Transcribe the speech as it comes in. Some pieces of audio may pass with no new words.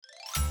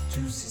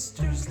Two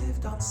sisters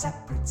lived on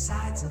separate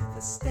sides of the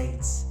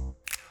states.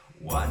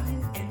 One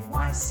in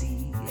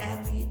NYC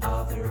and the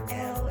other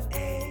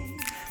LA.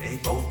 They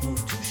both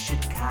moved to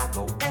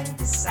Chicago and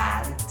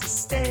decided to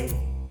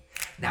stay.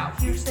 Now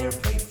here's their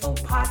playful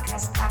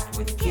podcast packed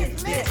with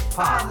Get Lit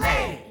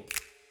Parlay.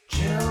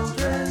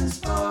 Children's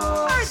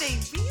books. Are they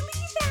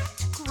really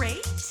that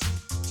great?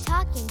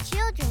 Talking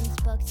Children's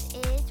Books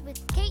is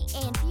with Kate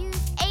and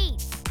Fuse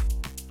 8.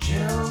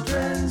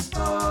 Children's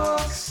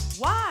books.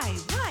 Why,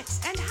 what,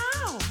 and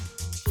how?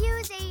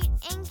 Fuse 8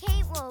 and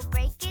Kate will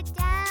break it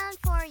down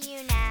for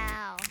you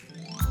now.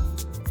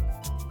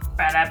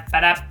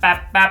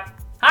 Ba-da-ba-da-bap-bap.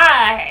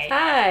 Hi!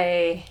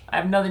 Hi. I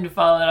have nothing to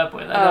follow that up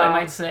with. I thought I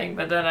might sing,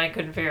 but then I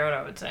couldn't figure out what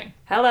I would sing.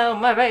 Hello,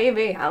 my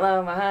baby.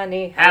 Hello, my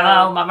honey.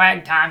 Hello, my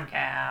ragtime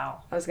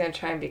cow. I was going to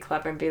try and be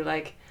clever and be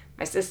like,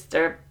 my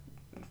sister,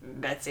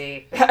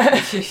 Betsy.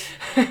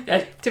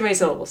 Too many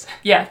syllables.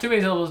 Yeah, too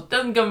many syllables.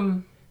 Doesn't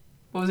come,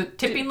 what was it,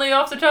 tippingly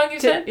off the tongue you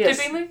said? Yes.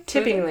 Tippingly?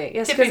 Tippingly.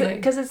 Yes, Tippingly.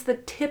 because it's the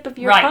tip of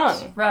your Right,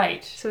 tongue.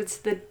 right. So it's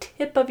the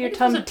tip of your It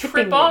tongue doesn't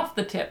tipping. trip off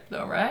the tip,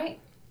 though, right?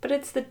 But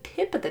it's the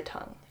tip of the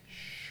tongue.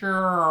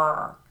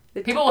 Sure.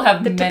 The People will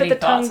have the many tip of the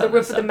tongue, thoughts the on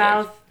roof this of the subject.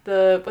 mouth,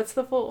 the, what's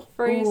the full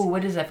phrase? Ooh,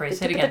 what is that phrase? The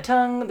Say it tip again. of the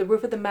tongue, the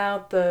roof of the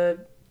mouth, the...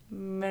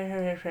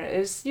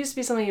 It used to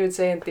be something you would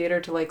say in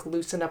theater to, like,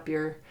 loosen up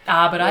your...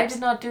 But I lips.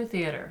 did not do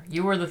theater.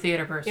 You were the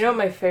theater person. You know what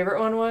my favorite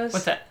one was?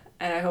 What's that?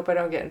 And I hope I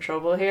don't get in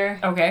trouble here.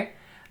 Okay.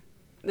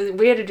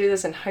 We had to do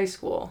this in high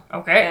school.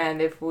 Okay.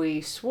 And if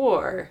we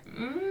swore,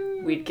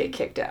 we'd get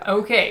kicked out.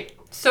 Okay.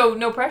 So,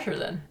 no pressure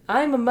then.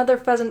 I'm a mother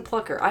pheasant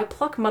plucker. I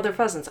pluck mother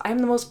pheasants. I'm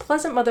the most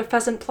pleasant mother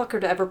pheasant plucker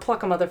to ever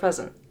pluck a mother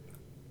pheasant.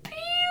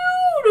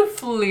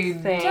 Beautifully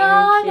Thank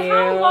done. you.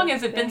 How long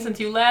has it been since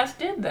you last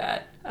did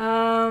that?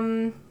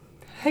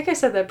 I think I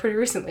said that pretty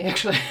recently,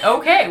 actually.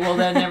 Okay, well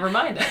then never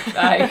mind it.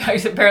 I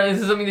apparently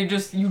this is something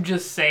you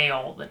just say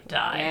all the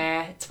time.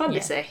 Yeah, it's fun Yeah.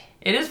 to say.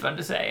 It is fun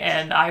to say,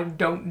 and I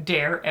don't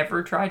dare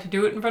ever try to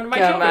do it in front of my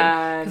Come children.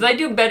 on. Because I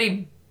do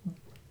Betty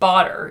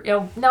Botter. You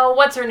know, no,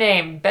 what's her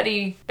name?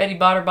 Betty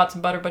Botter bought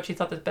some butter, but she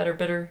thought this better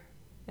bitter.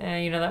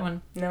 You know that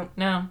one? No.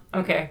 No?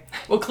 Okay.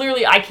 Well,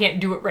 clearly I can't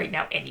do it right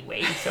now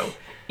anyway, so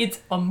it's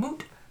a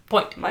moot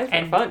point. Mine's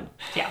more fun.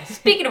 Yeah.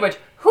 Speaking of which,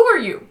 who are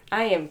you?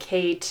 I am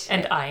Kate.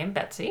 And I am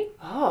Betsy.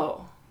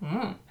 Oh.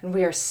 And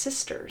we are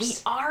sisters. We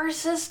are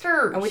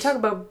sisters. And we talk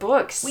about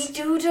books. We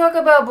do talk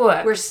about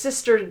books. We're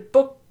sister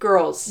book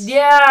girls.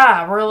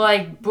 Yeah, we're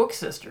like book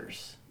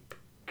sisters.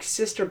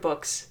 Sister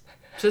books.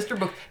 Sister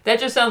book. That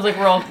just sounds like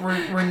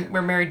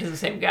we're married to the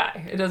same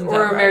guy. It doesn't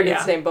sound Or right. married to Yeah.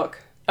 the same book.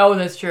 Oh,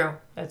 that's true.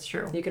 That's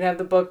true. You can have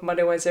the book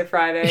Monday, Wednesday,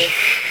 Friday.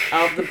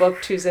 I'll have the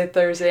book Tuesday,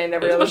 Thursday, and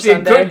every This other must be a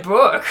Sunday. good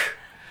book.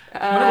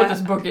 I wonder what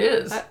this book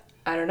is.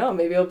 I don't know.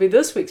 Maybe it'll be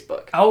this week's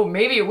book. Oh,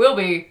 maybe it will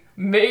be.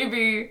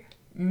 Maybe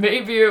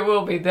it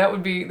will be. That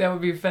would be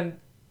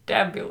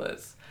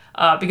fantabulous.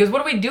 Because what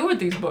do we do with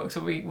these books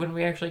when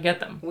we actually get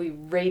them? We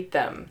rate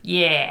them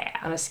Yeah.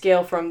 on a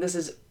scale from this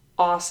is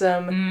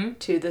awesome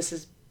to this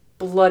is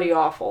bloody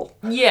awful.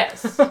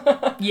 Yes.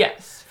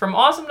 Yes. From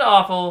awesome to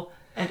awful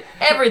and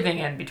everything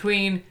in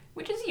between,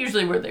 which is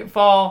usually where they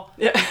fall.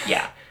 Yeah.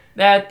 Yeah.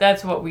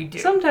 That's what we do.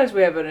 Sometimes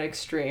we have an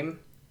extreme.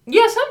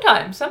 Yeah,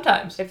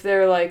 sometimes. If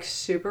they're like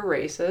super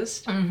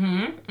racist,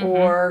 Mm-hmm.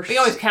 or We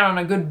always count on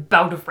a good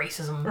bout of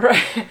racism.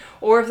 right,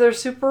 or if they're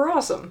super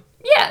awesome.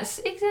 Yes,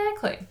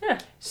 exactly. Yeah.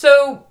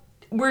 So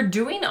we're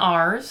doing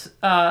ours.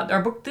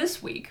 Our book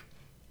this week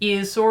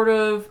is sort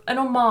of an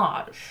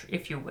homage,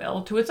 if you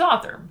will, to its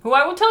author, who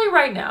I will tell you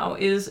right now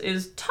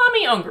is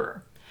Tommy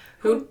Ungerer,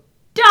 who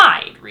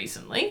died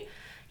recently.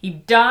 He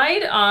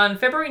died on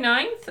February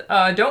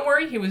 9th. Don't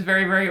worry, he was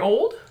very, very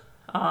old.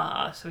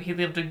 So he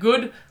lived a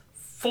good,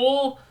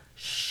 full,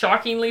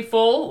 shockingly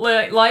full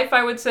life,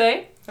 I would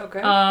say. Okay.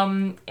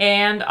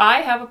 And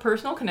I have a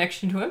personal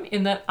connection to him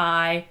in that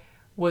I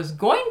was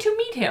going to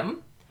meet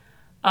him,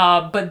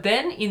 but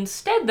then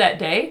instead that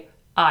day,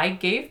 I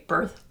gave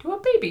birth to a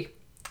baby.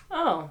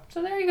 Oh,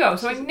 So there you go.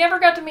 So I never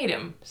got to meet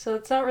him. so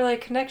it's not really a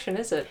connection,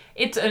 is it?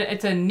 It's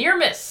a near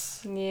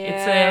miss.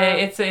 Yeah.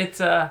 It's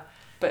a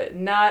But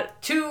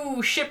not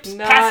two ships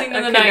not passing a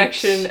in the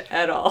connection night,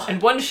 at all.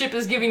 and one ship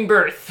is giving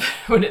birth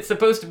when it's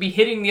supposed to be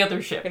hitting the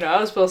other ship. You know, I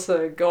was supposed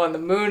to go on the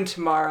moon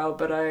tomorrow,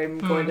 but I'm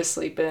going to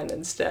sleep in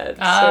instead.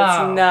 So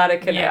Oh, it's not a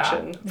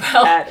connection yeah.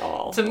 Well, at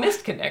all. It's a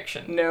missed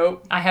connection.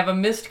 Nope. I have a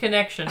missed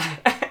connection.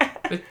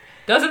 It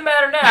doesn't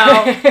matter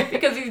now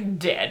because he's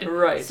dead.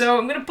 Right. So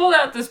I'm gonna pull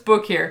out this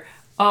book here.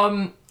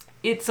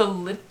 It's a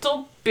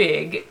little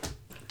big.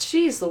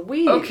 Jeez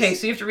Louise. Okay,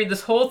 so you have to read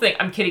this whole thing.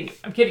 I'm kidding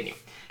you.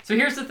 So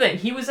here's the thing.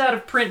 He was out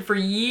of print for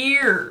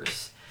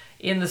years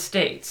in the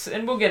States,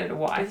 and we'll get into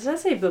why. Does that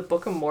say the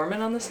Book of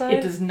Mormon on the side?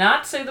 It does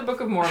not say the Book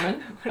of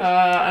Mormon.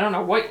 I don't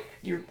know what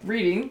you're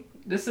reading.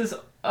 This is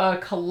a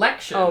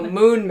collection. Oh,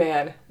 Moon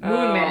Man.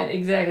 Moon Man,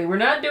 exactly. We're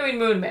not doing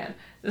Moon Man.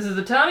 This is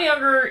the Tommy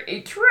Ungerer,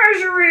 a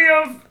treasury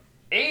of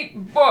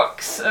 8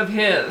 books of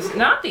his.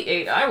 Not the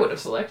 8 I would have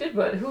selected,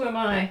 but who am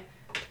I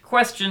to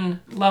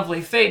question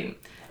lovely Faden?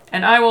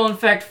 And I will, in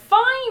fact,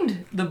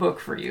 find the book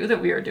for you that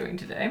we are doing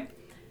today.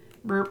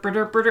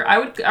 I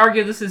would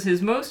argue this is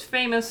his most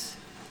famous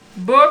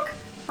book.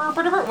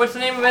 What's the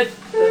name of it?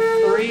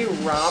 The Three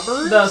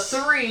Robbers? The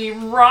Three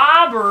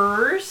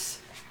Robbers.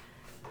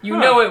 You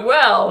know it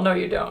well. No,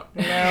 you don't.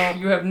 No.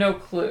 You have no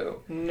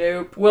clue.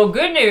 Nope. Well,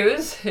 good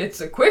news.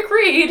 It's a quick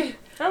read.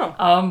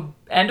 Oh.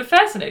 And a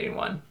fascinating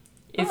one.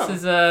 This Oh.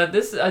 is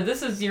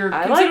this is your.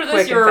 I consider like this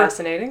quick your and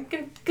fascinating.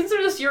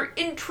 Consider this your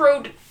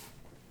intro to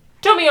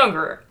Tommy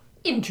Ungerer.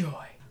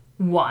 Enjoy.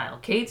 While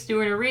Kate's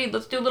doing a read,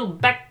 let's do a little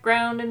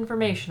background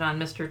information on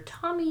Mr.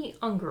 Tommy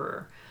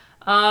Ungerer.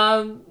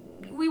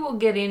 We will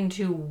get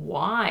into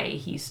why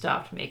he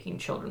stopped making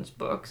children's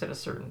books at a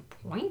certain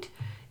point.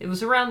 It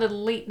was around the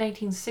late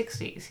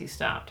 1960s he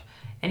stopped,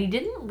 and he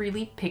didn't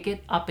really pick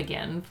it up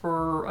again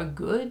for a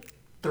good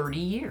 30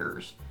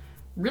 years.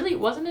 Really, it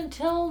wasn't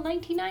until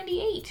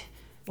 1998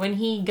 when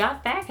he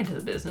got back into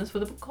the business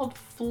with a book called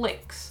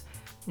Flicks.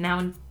 Now,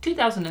 in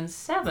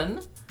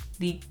 2007,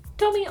 the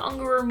Tommy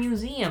Ungerer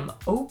Museum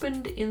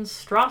opened in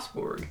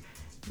Strasbourg,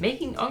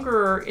 making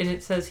Ungerer, and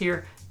it says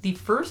here, the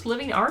first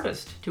living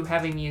artist to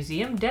have a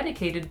museum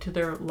dedicated to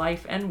their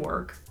life and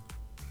work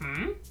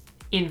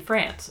in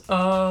France.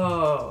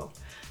 Oh,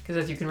 because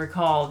as you can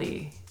recall,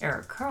 the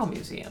Eric Carle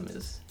Museum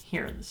is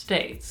here in the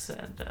States,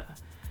 and I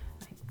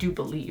do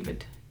believe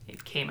it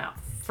came out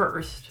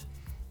first.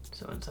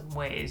 So in some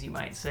ways, you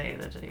might say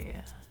that the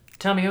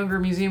Tommy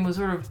Ungerer Museum was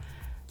sort of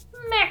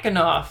macking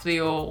off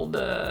the old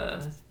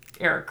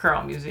Eric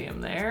Carle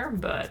Museum there,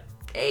 but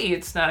hey,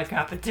 it's not a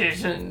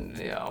competition,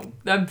 you know.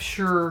 I'm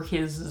sure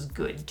his is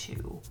good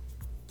too.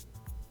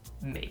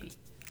 Maybe.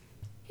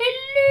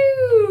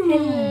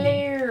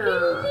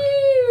 Hello!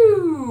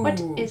 Hello!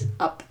 What is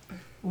up?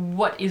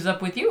 What is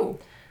up with you?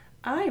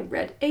 I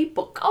read a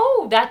book.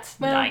 Oh, that's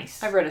Well,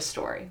 nice. I read a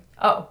story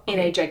Oh, in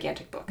a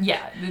gigantic book.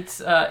 yeah,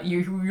 it's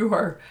you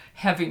are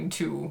having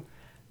to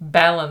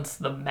balance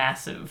the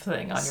massive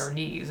thing on your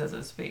knees as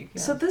I speak.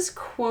 Yeah. So this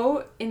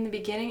quote in the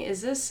beginning,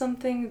 is this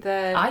something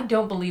that... I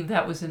don't believe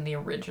that was in the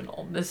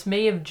original. This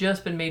may have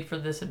just been made for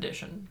this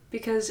edition.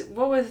 Because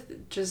what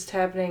with just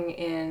happening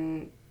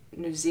in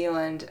New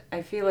Zealand,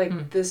 I feel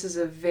like this is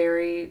a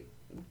very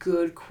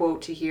good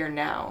quote to hear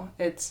now.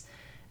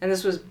 And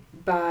this was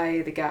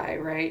by the guy,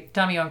 right?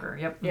 Tommy Ungerer,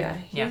 yep.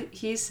 Yeah.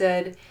 He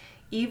said,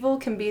 "Evil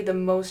can be the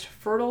most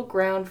fertile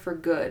ground for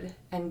good,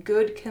 and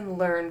good can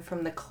learn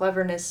from the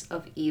cleverness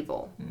of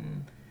evil."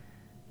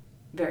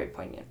 Very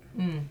poignant.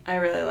 I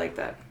really like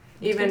that.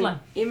 It's a good line.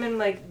 Even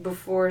like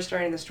before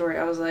starting the story,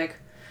 I was like,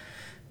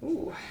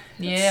 "Ooh,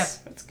 Yeah.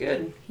 that's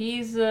good."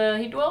 He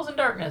dwells in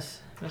darkness,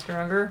 Mr.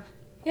 Ungerer.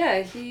 Yeah,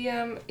 he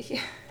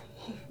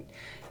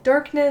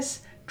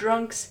darkness,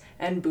 drunks,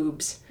 and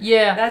boobs.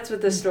 Yeah. That's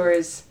what this story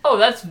is. Oh,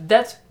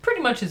 that's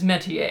pretty much his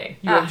métier.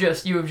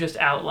 You have just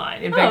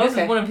outlined. In fact, this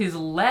okay. is one of his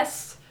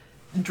less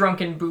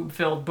drunken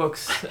boob-filled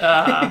books,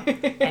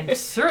 and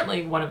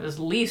certainly one of his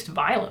least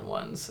violent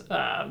ones.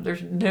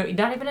 There's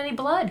not even any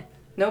blood.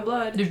 No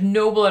blood. There's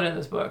no blood in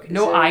this book.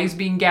 No eyes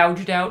being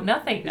gouged out.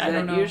 Nothing. Is I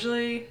don't that know.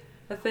 usually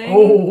a thing?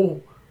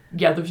 Oh,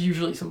 yeah. There's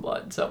usually some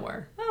blood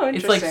somewhere. Oh,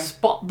 It's interesting. like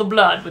spot the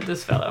blood with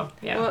this fellow.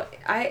 Yeah.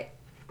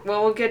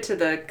 Well, we'll get to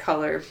the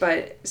color,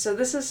 but so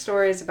this is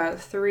stories about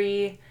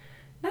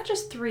not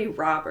just three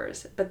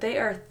robbers, but they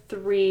are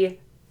three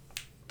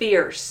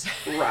fierce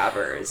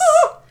robbers.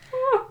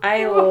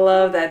 I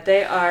love that.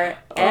 They are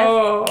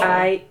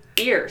F.I.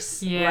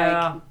 fierce.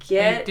 Yeah, Like,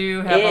 get they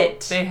do have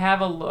it. they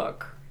have a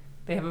look.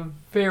 They have a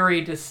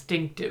very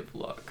distinctive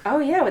look. Oh,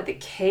 yeah, with the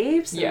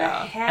capes and the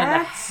hats.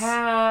 And the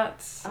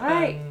hats.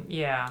 I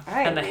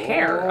and the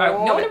hair.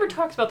 love No one it. ever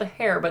talks about the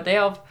hair, but they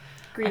have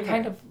Green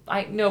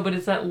I know, but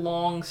it's that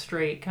long,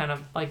 straight kind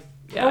of like.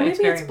 Yeah, Well, maybe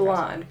very it's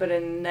blonde, but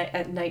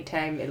at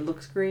nighttime it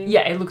looks green.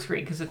 Yeah, it looks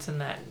green because it's in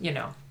that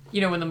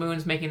when the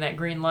moon's making that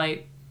green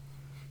light.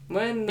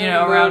 When the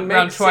around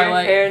moon makes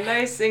twilight. your hair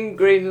nice and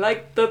green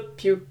like the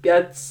puke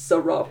gets a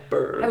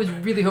robber. I was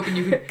really hoping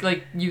you could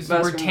like use the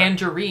That's word from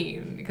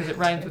tangerine because it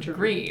rhymes with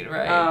green,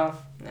 right? Oh,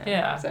 no,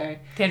 Yeah. Sorry.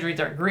 Tangerines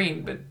aren't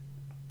green, but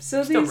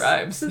So Still these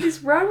rhymes. so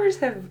these robbers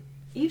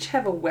each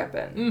have a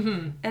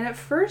weapon. And at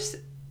first,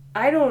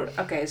 I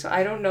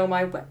don't know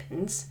my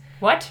weapons.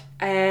 what?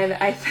 And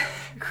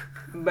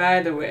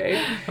by the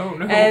way, Oh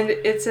no. and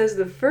it says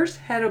the first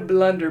had a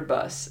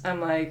blunderbuss.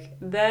 I'm like,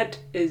 that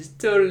is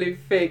totally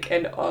fake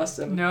and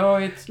awesome. No,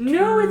 it's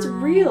No, it's true.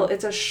 real.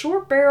 It's a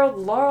short-barreled,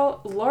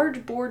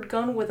 large bored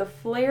gun with a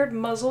flared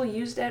muzzle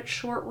used at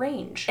short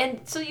range. And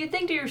so you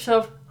think to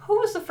yourself, who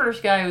was the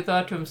first guy who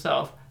thought to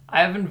himself,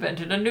 I have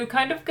invented a new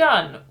kind of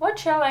gun. What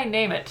shall I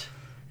name it?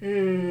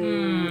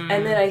 And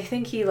then I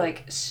think he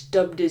like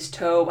stubbed his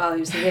toe while he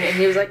was thinking it, and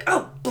he was like,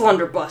 "Oh,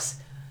 blunderbuss."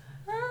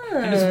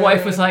 And his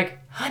wife was like,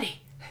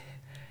 honey,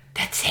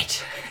 that's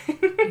it.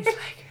 He's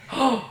like,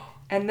 oh.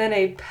 And then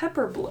a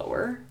pepper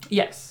blower,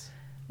 Yes.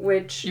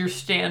 which Your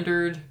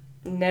standard,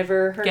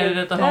 never heard get of it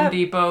at the that. Home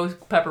Depot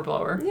pepper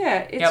blower.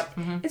 Yeah, it's Yep,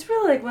 mhm. it's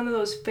really like one of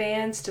those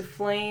fans to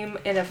flame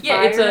in a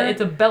Yeah, fire.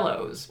 it's a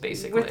bellows,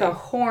 basically. with a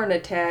horn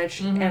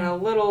attached and a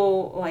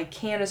little like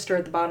canister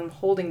at the bottom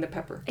holding the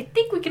pepper. I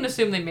think we can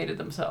assume they made it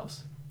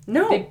themselves.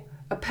 No,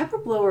 A pepper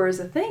blower is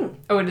a thing.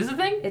 Oh, it is a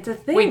thing? It's a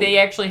thing. Wait, they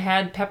actually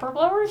had pepper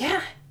blowers?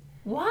 Yeah.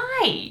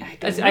 Why? I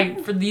don't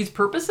know. For these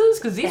purposes?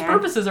 Because these And-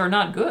 purposes are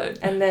not good.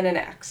 And then an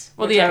axe.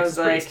 Well, which the I axe was is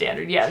pretty like,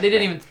 standard. Yeah, they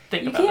didn't even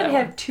think you about can't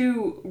that have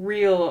two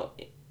real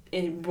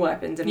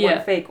weapons and Yeah.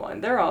 one fake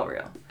one. They're all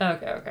real. one.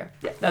 Okay.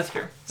 Yeah. That's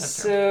true.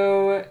 That's true.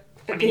 So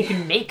I mean, you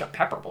can make a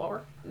pepper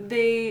blower.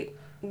 they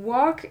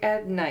walk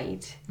at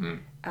night, Hmm.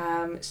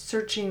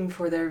 searching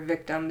for their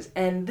victims,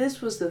 and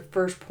this was the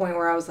first point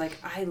where I was like,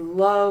 I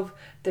love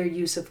their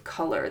use of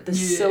color. The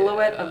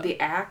silhouette of the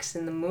axe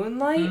in the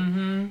moonlight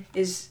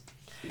is.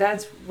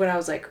 That's when I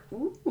was like,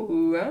 ooh,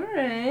 all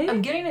right.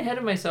 I'm getting ahead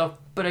of myself,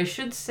 but I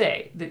should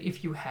say that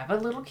if you have a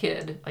little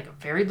kid, like a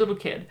very little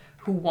kid,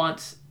 who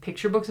wants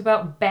picture books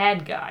about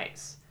bad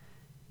guys,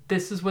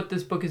 this is what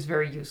this book is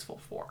very useful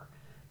for.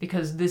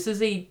 Because this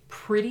is a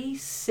pretty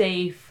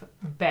safe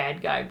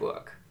bad guy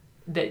book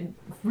that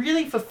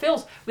really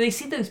fulfills. When they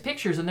see those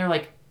pictures and they're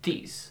like,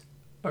 these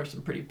are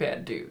some pretty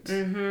bad dudes.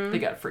 They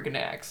got a freaking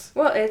axe.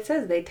 Well, it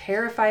says they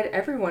terrified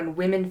everyone.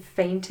 Women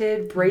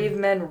fainted, brave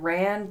men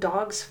ran,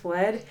 dogs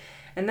fled.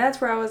 And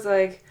that's where I was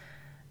like,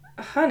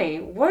 honey,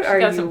 what are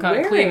Got you some kind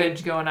wearing? of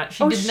cleavage going on.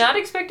 She did not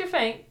expect to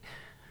faint.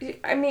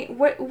 I mean,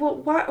 what?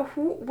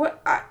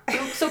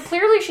 So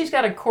clearly she's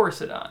got a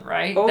corset on,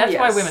 right? Oh, That's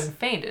why yes. women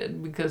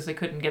fainted, because they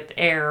couldn't get the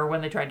air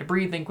when they tried to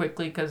breathe in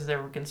quickly because they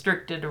were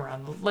constricted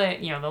around the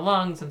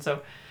lungs, and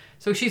so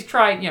she's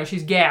tried,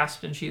 she's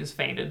gasped and she's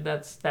fainted.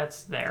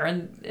 That's there,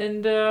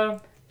 and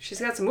She's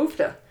got some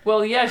oofta.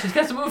 well, yeah, she's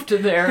got some oofta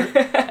there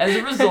as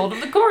a result of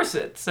the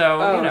corset.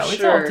 So Oh, it's all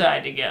sure.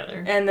 tied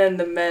together, And then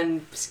the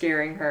men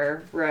scaring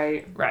her,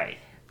 right? right?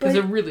 Because But-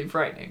 they're really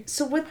frightening.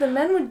 So what the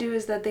men would do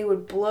is that they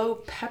would blow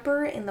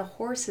pepper in the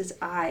horse's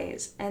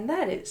eyes. And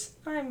that's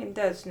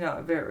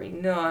not very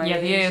nice. Yeah,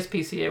 the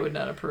ASPCA would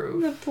not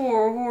approve. The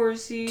poor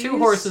horsies. 2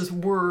 horses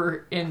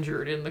were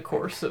injured in the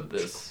course of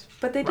this.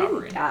 But they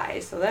robbery. didn't die,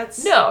 so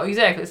that's... No,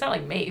 exactly. It's not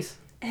like Mace.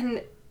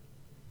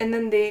 And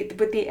then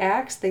with the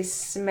axe, they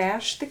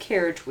smashed the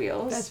carriage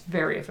wheels. That's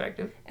very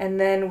effective. And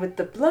then with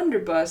the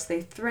blunderbuss,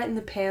 they threatened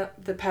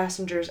the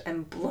passengers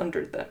and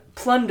plundered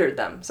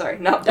them. Sorry,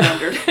 not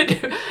plundered.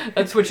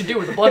 That's what you do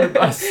with a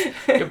blunderbuss.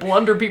 You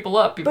blunder people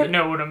up, if you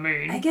know what I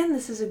mean. Again,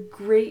 this is a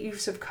great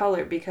use of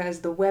color because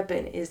the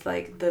weapon is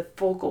like the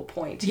focal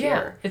point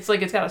here. It's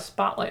like it's got a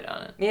spotlight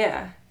on it.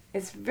 Yeah.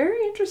 It's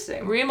very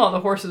interesting. Meanwhile, the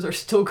horses are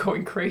still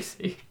going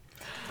crazy.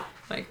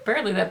 Like,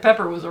 apparently that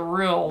pepper was a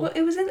real... Well,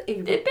 it was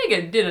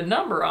It did a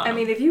number on I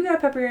mean, if you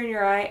got pepper in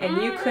your eye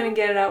and you couldn't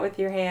get it out with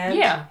your hand,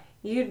 Yeah.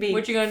 you'd be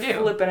What you gonna do?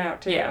 flipping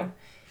out too. Yeah.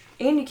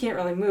 And you can't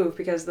really move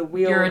because the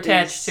wheel You're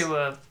attached is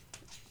to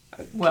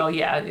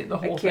the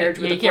whole a carriage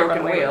thing. with Yeah, a you can't run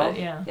broken away wheel. with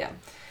it. Yeah.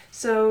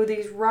 So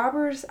these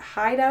robbers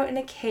hide out in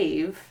a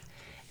cave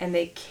and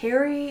they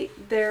carry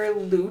their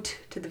loot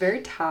to the very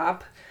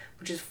top,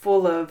 which is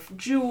full of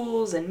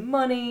jewels and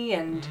money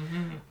and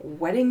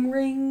wedding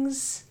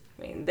rings.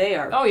 I mean, they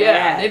are Oh, yeah.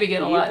 bad They be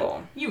getting a people.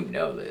 lot. You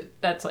know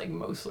that's like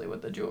mostly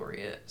what the jewelry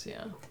is,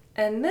 yeah.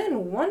 And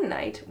then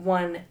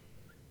one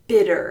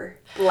bitter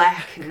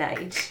black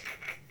night.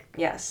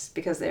 Yes,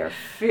 because they are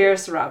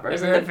fierce robbers.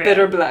 They're And the very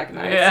bitter bad. black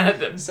nights. Yeah,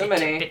 the So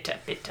bitter, many.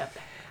 bitter.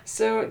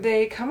 So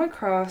they come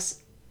across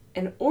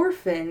an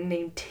orphan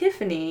named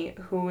Tiffany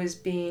who is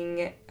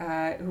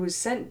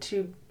sent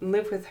to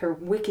live with her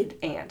wicked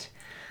aunt.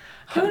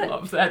 I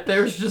love that.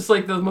 There's just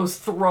like the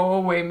most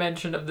throwaway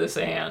mention of this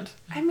aunt.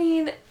 I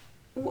mean,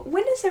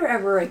 when is there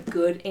ever a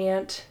good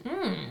aunt?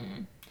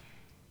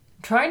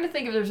 Trying to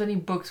think if there's any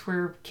books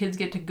where kids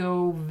get to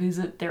go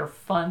visit their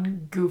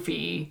fun,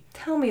 goofy.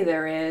 Tell me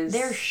there is.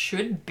 There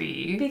should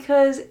be.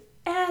 Because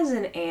as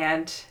an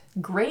aunt,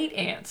 Great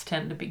aunts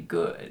tend to be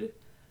good.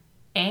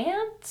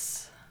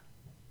 Aunts?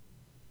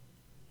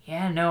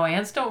 Yeah, no,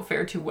 aunts don't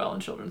fare too well in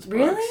children's books.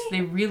 Really?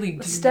 They really do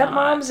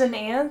stepmoms not. and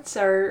aunts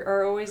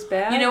are always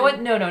bad. You know what?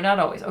 No, not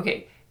always.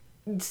 Okay.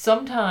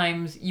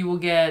 Sometimes you will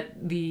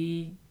get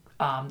the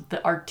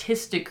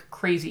artistic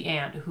crazy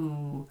aunt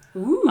who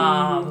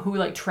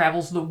like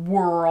travels the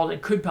world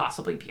and could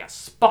possibly be a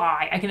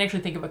spy. I can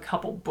actually think of a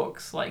couple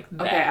books like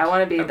that. Okay, I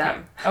want to be Okay.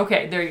 them.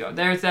 Okay, there you go.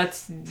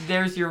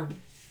 There's your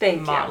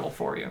Thank model you.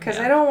 for you. Because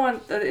Yeah. I don't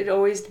want it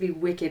always to be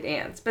wicked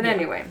aunts. But Yeah.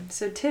 anyway,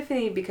 so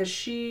Tiffany, because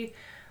she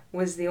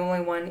was the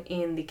only one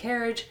in the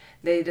carriage,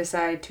 they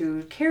decide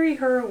to carry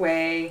her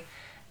away,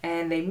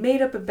 and they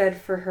made up a bed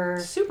for her,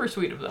 Super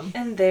sweet of them.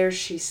 and there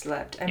she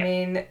slept. I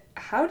mean,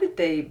 how did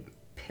they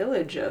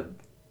pillage a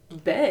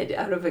bed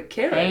out of a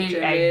carriage?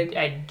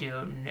 I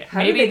don't know. how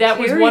did Maybe they that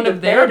was carry one the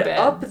of their bed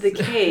beds. up the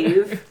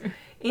cave.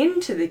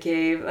 Into the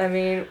cave. I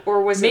mean,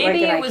 or was it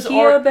Maybe like an it was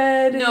IKEA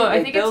bed? No, I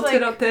They think it's built like-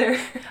 it up there. I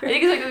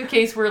think it's like the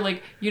case where,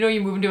 like, you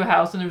move into a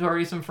house and there's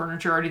already some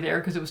furniture already there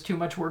because it was too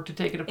much work to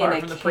take it apart a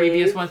from the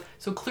previous cave. one.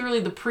 So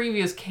clearly the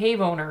previous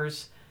cave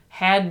owners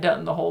had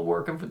done the whole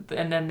work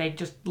and then they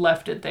just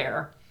left it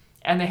there.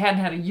 And they hadn't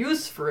had a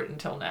use for it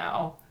until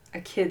now.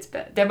 A kid's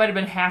bed. That might have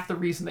been half the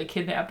reason they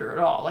kidnapped her at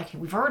all. Like,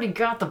 we've already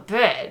got the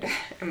bed.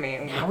 I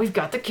mean, Now we've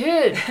got the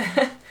kid.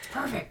 It's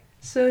perfect.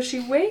 So she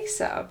wakes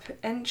up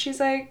and she's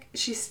like,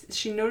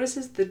 she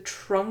notices the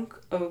trunk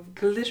of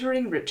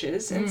glittering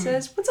riches and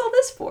says, "What's all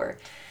this for?"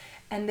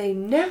 And they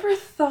never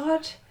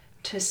thought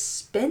to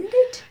spend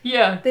it.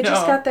 Yeah, They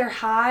just got their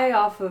high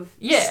off of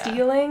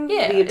stealing.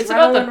 Yeah, The it's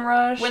about adrenaline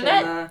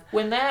rush.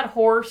 when that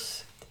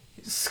horse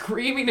is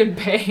screaming in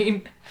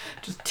pain,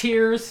 just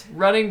tears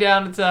running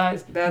down its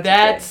eyes.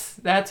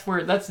 That's where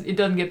it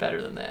doesn't get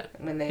better than that.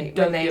 when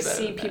they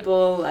see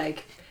people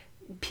like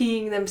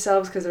peeing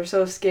themselves because they're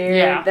so scared.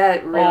 Yeah,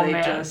 That really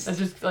that's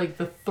just like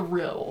the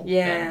thrill.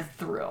 Yeah. and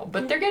thrill.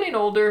 But they're getting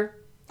older.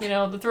 You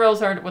know, the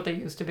thrills aren't what they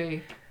used to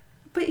be.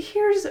 But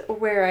here's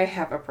where I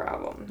have a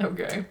problem.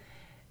 Okay.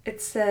 It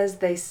says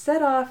they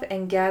set off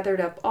and gathered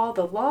up all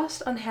the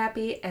lost,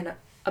 unhappy, and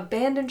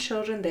abandoned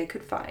children they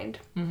could find.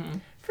 Mm-hmm.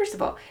 First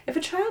of all, if a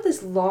child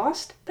is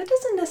lost, that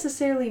doesn't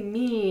necessarily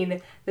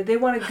mean that they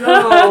want to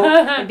go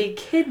and be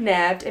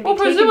kidnapped and Well, be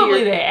taken to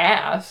presumably your... they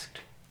asked.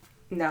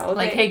 No,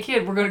 Like, hey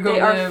kid, we're gonna go they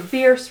are live.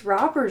 fierce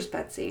robbers,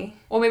 Betsy.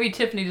 Well, maybe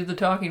Tiffany did the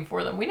talking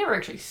for them. We never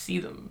actually see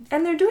them.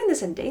 And they're doing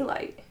this in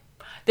daylight,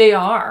 They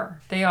are.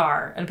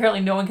 And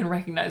apparently no one can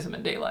recognize them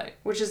in daylight.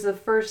 which is the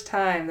first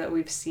time that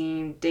we've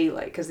seen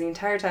daylight, because the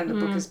entire time the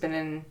book has been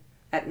in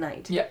at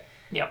night. Yep.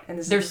 And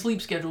this Their is-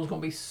 sleep schedule is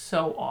going to be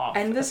so off.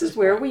 And this at is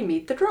where point. we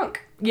meet the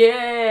drunk,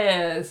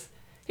 Yes.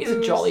 He's a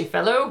Who's- jolly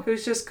fellow.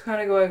 who's just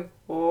kind of going,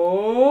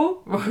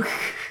 oh,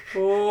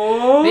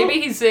 oh.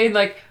 Maybe he's saying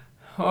like,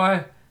 oh,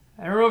 I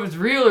don't know if it's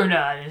real or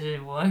not. Is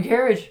it one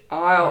carriage?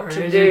 I ought Or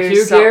to is do it two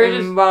something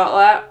carriages?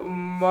 about that.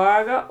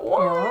 I got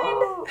one.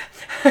 Oh.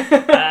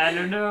 I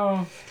don't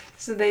know.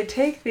 So they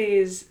take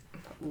these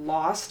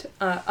lost,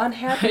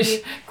 unhappy,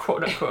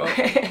 Quote unquote.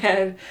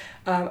 and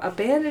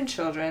abandoned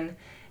children,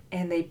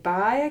 and they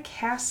buy a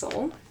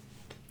castle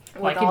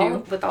Like you do.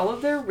 with all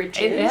of their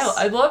riches.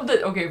 I love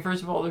that. Okay,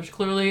 first of all, there's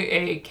clearly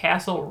a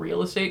castle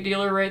real estate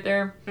dealer right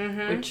there,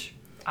 which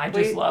I just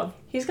Wait, love.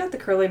 He's got the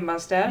curly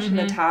mustache and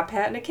a top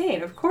hat and a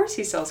cane. Of course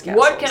he sells castles.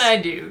 What can I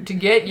do to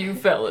get you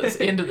fellas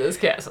into this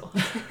castle?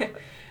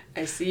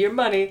 I see your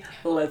money.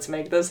 Let's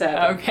make this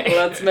happen. Okay.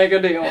 Let's make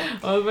a deal.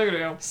 Oh, look at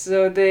him.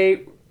 So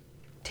they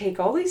take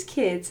all these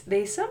kids.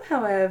 They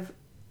somehow have,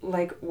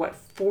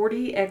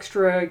 40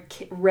 extra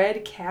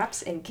red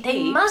caps and capes.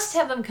 They must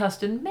have them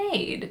custom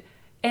made.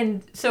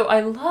 And so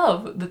I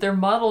love that they're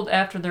modeled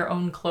after their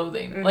own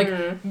clothing. Like,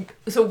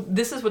 so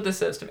this is what this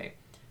says to me.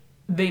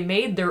 They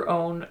made their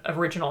own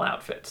original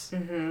outfits.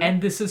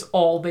 And this is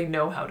all they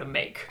know how to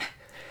make.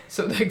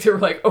 So they were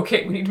like,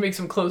 okay, we need to make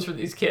some clothes for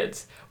these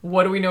kids.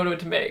 What do we know what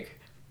to make?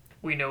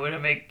 We know how to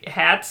make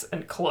hats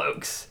and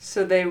cloaks.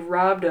 So they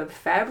robbed a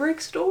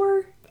fabric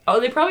store? Oh,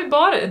 they probably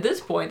bought it. At this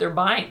point,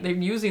 they're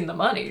using the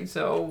money,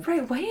 so...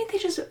 Right, why didn't they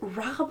just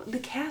rob the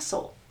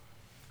castle?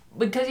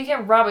 Because you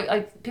can't rob it.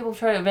 Like, people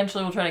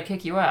eventually will try to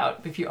kick you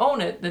out. If you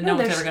own it, then no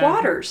one's they're ever gonna...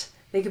 squatters.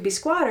 They could be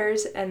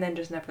squatters and then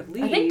just never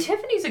leave. I think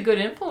Tiffany's a good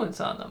influence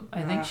on them.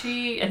 I think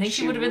she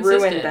she would have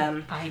ruined insisted.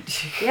 them. I,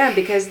 Yeah,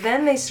 because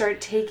then they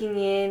start taking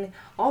in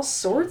all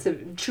sorts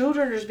of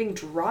children are just being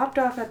dropped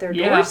off at their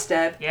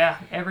doorstep. Yeah,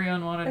 every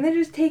unwanted. And they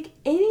just take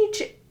any...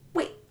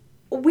 Wait,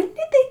 when did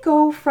they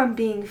go from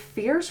being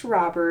fierce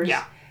robbers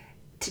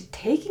to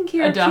taking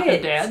care Adopted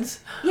of kids? dads.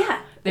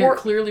 Yeah. They're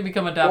clearly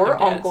become adopted or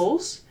dads.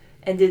 uncles.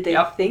 And did they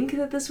Yep. think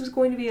that this was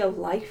going to be a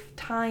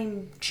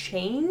lifetime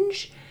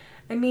change?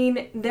 I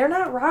mean, they're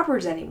not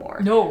robbers anymore.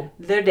 No.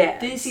 They're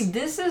dads.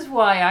 This is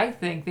why I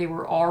think they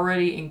were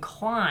already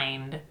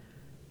inclined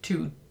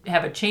to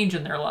have a change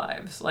in their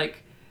lives.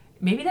 Like,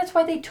 maybe that's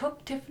why they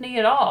took Tiffany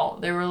at all.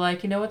 They were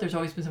like, you know what, there's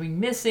always been something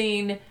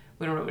missing.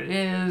 We don't know what it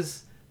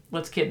is.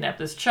 Let's kidnap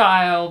this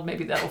child.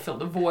 Maybe that'll fill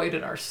the void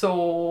in our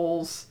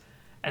souls.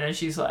 And then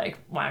she's like,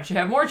 why don't you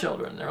have more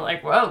children? They're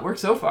like, well, it worked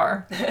so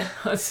far.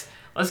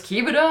 Let's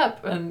keep it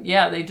up. And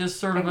yeah, they just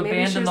sort of Maybe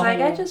abandoned she was the like,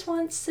 whole... I just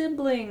want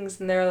siblings.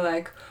 And they're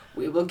like,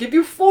 we will give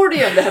you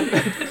 40 of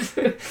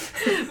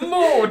them.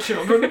 More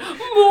children,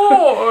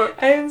 more!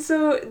 And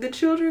so the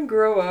children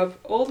grow up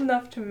old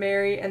enough to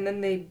marry, and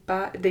then they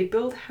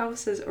build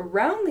houses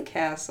around the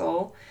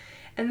castle,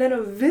 and then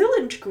a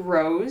village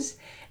grows,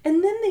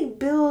 and then they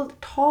build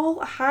tall,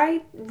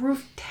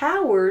 high-roofed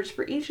towers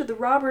for each of the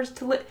robbers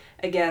to live.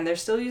 Again, they're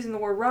still using the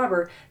word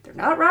robber. They're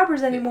not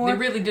robbers anymore. They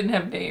really didn't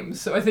have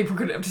names, so I think we're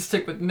going to have to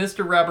stick with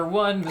Mr. Robber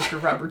 1,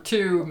 Mr. Robber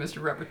 2,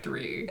 Mr. Robber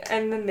 3.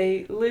 And then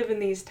they live in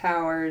these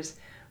towers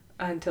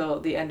until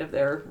the end of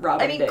their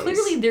robbing days.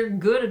 Clearly they're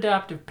good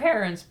adoptive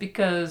parents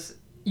because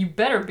you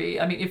better be.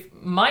 I mean, if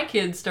my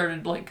kids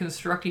started,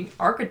 constructing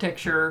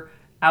architecture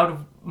out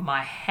of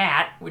my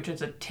hat, which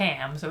is a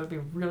TAM, so it would be a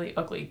really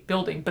ugly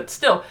building, but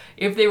still,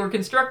 if they were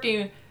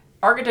constructing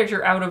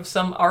architecture out of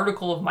some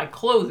article of my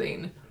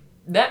clothing,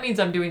 that means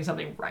I'm doing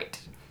something right.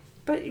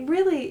 But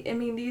really, I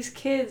mean, these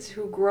kids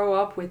who grow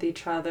up with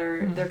each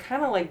other, they're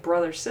kind of like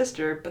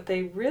brother-sister, but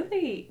they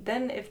really,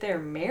 then if they're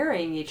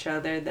marrying each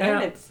other,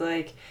 then it's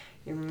like,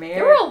 you're married.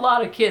 There were a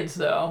lot of kids,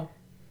 though.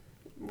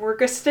 We're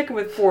going to stick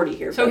with 40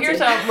 here. So Betsy. here's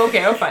how,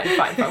 okay, oh, fine.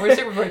 We're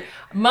sticking with 40.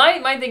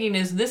 My thinking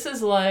is this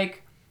is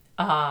like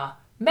Mad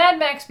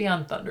Max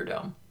Beyond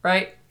Thunderdome,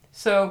 right?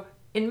 So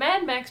in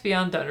Mad Max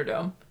Beyond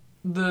Thunderdome,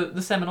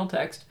 the seminal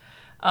text,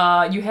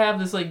 you have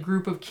this like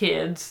group of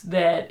kids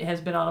that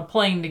has been on a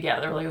plane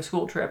together, like a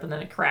school trip, and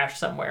then it crashed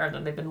somewhere, and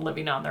then they've been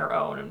living on their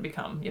own and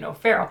become,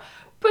 feral.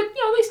 But,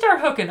 they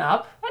start hooking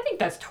up. I think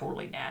that's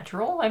totally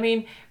natural. I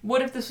mean,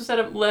 what if this was set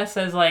up less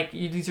as like,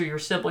 these are your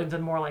siblings,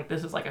 and more like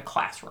this is like a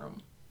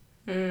classroom?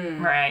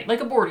 Right? Like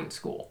a boarding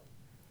school.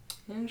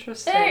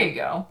 Interesting. There you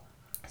go.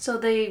 So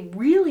they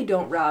really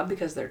don't rob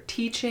because they're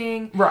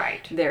teaching.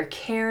 Right. They're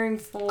caring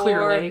for.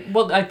 Clearly.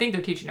 Well, I think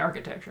they're teaching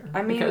architecture.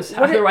 I mean, because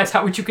otherwise,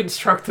 how would you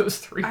construct those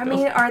three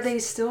buildings? are they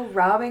still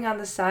robbing on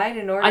the side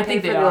in order to pay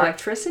for the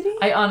electricity?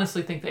 I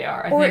honestly think they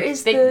are.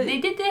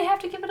 Did they have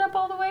to give it up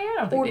all the way? I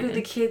don't think they did. Or do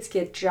the kids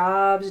get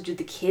jobs? Do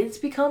the kids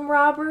become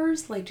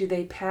robbers? Like, do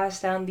they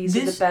pass down these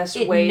are the best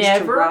ways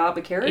to rob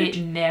a carriage?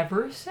 It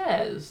never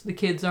says the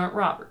kids aren't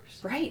robbers.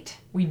 Right.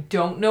 We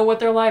don't know what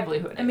their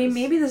livelihood is. I mean,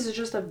 maybe this is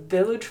just a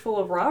village full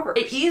of robbers.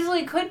 It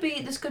easily could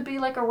be. This could be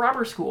like a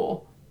robber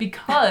school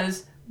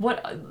because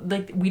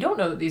we don't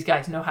know that these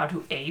guys know how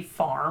to A,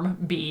 farm,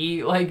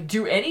 B,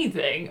 do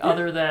anything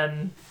other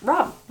than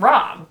rob,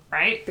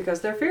 right?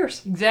 Because they're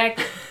fierce.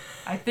 Exactly.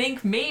 I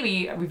think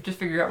maybe we've just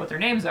figured out what their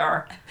names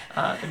are.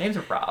 Their names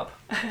are Rob.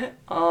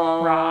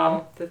 Oh,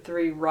 Rob. The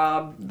three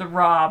Rob. The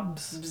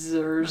Robs.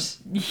 Bzers.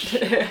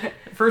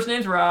 First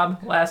name's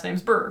Rob, last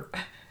name's Burr.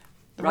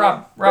 The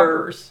Rob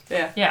Burrs.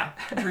 Yeah. Yeah.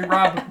 Three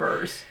Rob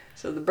Burrs.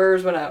 So the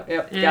Burrs went out.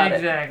 Yep, got it.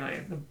 Exactly.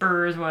 The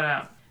Burrs went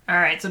out. All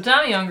right, so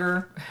Tommy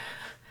Unger. I'm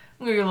going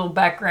to give you a little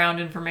background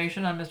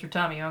information on Mr.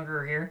 Tommy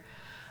Unger here.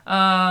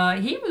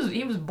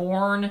 He was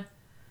born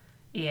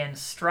in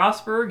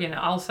Strasbourg in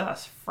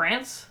Alsace,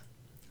 France.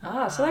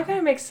 Ah, so that kind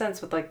of makes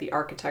sense with the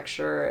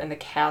architecture and the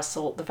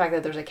castle, the fact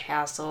that there's a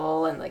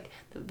castle and the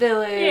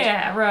village.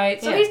 Yeah,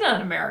 right. So he's not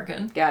an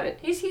American. Got it.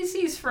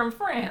 He's from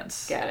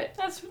France. Got it.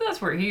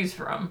 That's where he's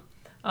from.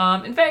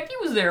 In fact, he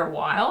was there a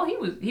while.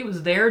 He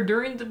was there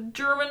during the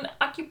German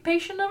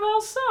occupation of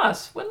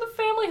Alsace when the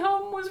family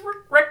home was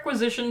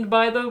requisitioned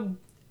by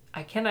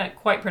I cannot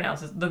quite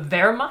pronounce it, the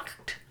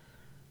Wehrmacht.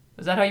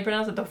 Is that how you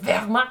pronounce it? The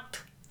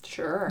Wehrmacht?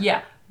 Sure.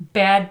 Yeah,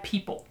 bad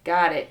people.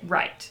 Got it.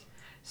 Right.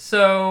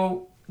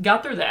 So,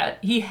 got through that.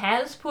 He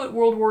has put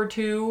World War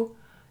II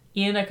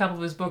in a couple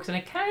of his books, and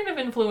it kind of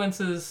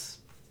influences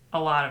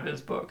a lot of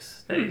his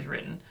books that he's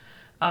written.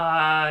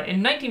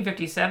 In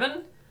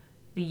 1957,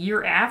 the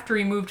year after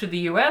he moved to the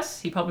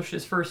U.S., he published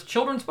his first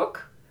children's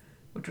book,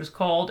 which was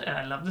called, and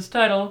I love this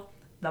title,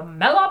 The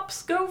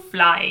Mellops Go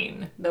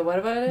Flying. The what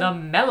about it? The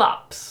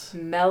Mellops.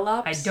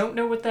 Mellops? I don't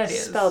know what that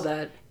is. Spell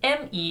that.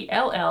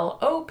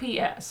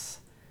 Mellops.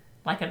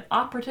 Like an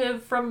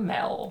operative from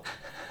Mel.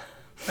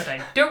 But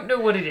I don't know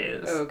what it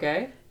is.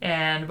 Okay.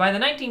 And by the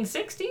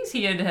 1960s,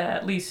 he had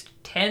at least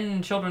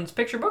 10 children's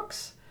picture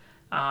books,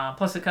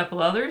 plus a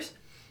couple others.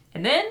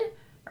 And then,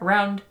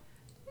 around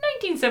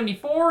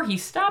 1974, he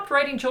stopped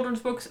writing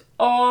children's books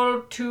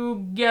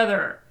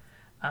altogether.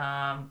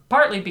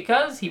 Partly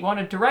because he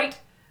wanted to write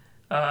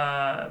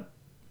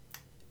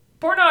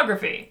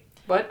pornography.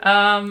 What?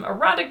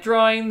 Erotic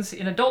drawings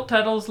in adult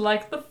titles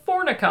like The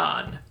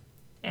Fornicon.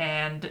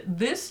 And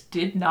this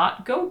did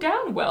not go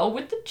down well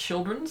with the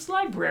children's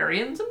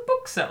librarians and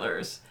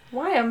booksellers.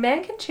 Why? A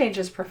man can change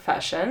his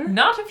profession.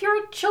 Not if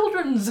you're a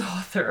children's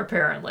author,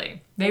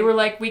 apparently. They were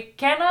like, you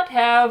cannot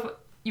have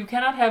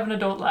an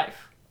adult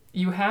life.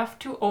 You have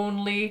to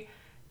only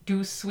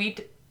do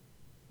sweet...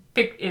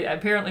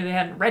 Apparently they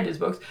hadn't read his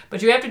books,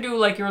 but you have to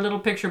do your little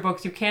picture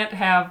books. You can't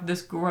have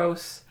this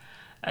gross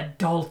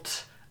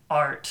adult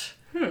art.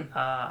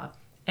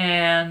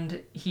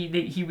 And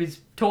he was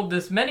told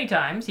this many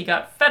times. He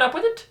got fed up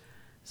with it,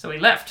 so he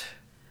left.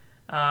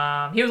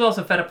 He was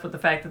also fed up with the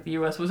fact that the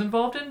U.S. was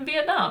involved in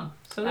Vietnam.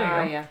 So there you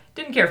go. Yeah.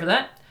 Didn't care for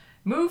that.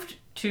 Moved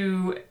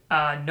to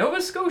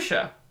Nova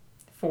Scotia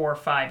for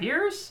 5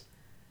 years,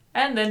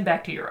 and then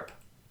back to Europe.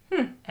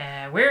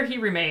 Where he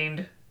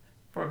remained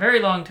for a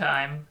very long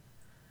time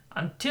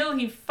until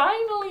he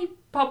finally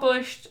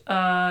published,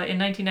 in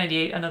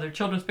 1998, another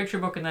children's picture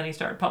book, and then he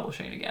started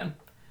publishing again.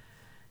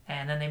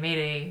 And then they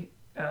made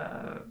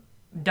a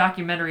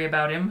documentary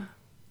about him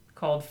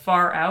called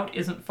Far Out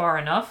Isn't Far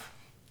Enough,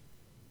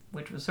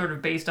 which was sort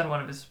of based on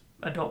one of his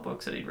adult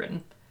books that he'd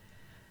written.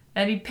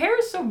 And he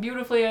pairs so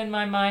beautifully in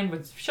my mind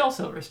with Shel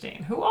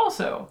Silverstein, who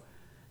also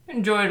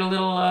enjoyed a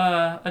little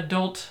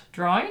adult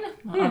drawing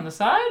on the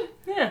side.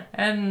 Yeah.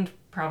 And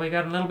probably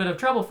got a little bit of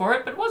trouble for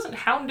it, but wasn't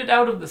hounded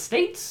out of the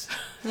States.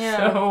 Yeah.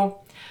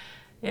 So,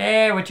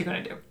 yeah, what you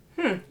gonna do?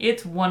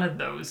 It's one of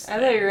those I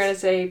thought you were going to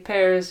say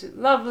pairs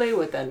lovely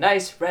with a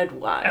nice red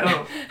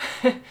wine.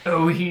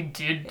 Oh, he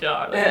did,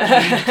 darling.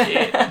 He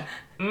did.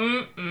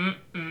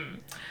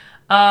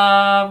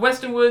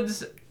 Weston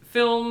Woods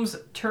Films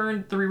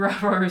turned Three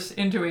Robbers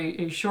into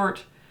a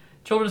short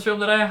children's film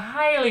that I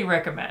highly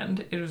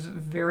recommend. It was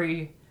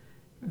very,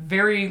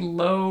 very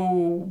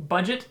low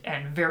budget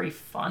and very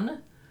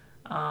fun.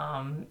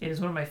 It is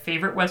one of my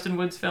favorite Weston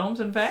Woods films,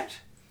 in fact.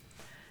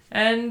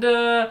 And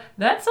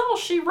that's all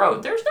she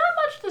wrote. There's not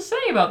much to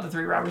say about The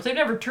Three Robbers. They've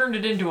never turned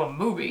it into a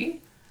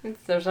movie.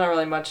 There's not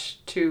really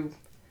much to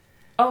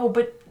Oh,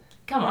 but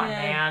come on,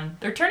 Yeah. man.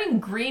 They're turning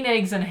Green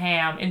Eggs and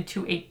Ham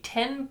into a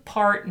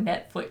 10-part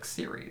Netflix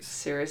series.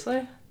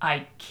 Seriously?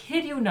 I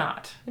kid you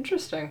not.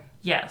 Interesting.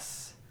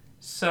 Yes.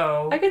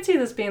 So... I could see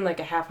this being like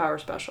a half-hour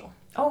special.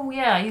 oh,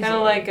 yeah, easily. Kind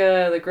of like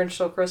The Grinch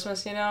Stole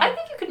Christmas, you know? I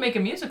think you could make a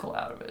musical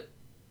out of it.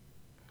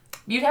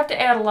 You'd have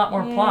to add a lot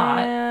more plot,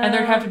 and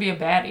there'd have to be a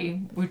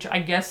baddie, which I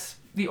guess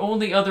the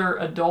only other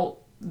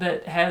adult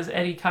that has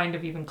any kind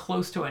of even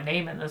close to a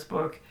name in this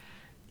book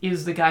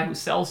is the guy who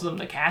sells them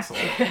the castle.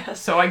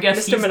 So I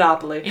guess Mr.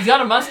 Monopoly. he's got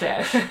a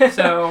mustache.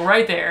 So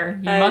right there,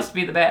 he must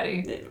be the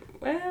baddie,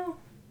 Well,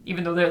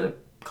 even though they're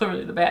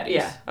clearly the baddies.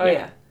 yeah. Oh,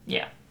 yeah.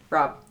 Yeah.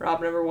 Rob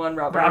number 1,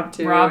 Rob number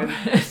 2, Rob, and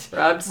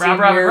Rob Sr.,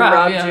 Rob,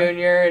 Rob yeah.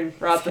 Jr., and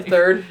Rob the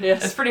Third.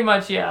 That's Yes. pretty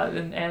much, yeah,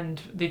 and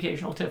the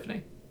occasional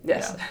Tiffany.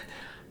 Yes. Yeah.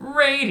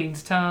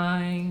 Ratings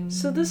time.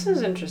 So this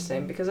is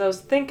interesting because I was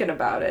thinking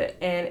about it,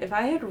 and if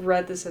I had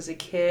read this as a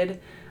kid,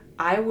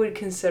 I would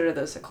consider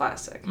this a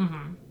classic.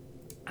 Mm-hmm.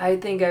 I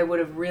think I would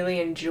have really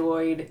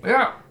enjoyed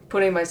Yeah.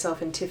 putting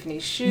myself in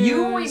Tiffany's shoes.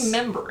 You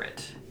remember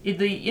it.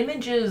 The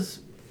images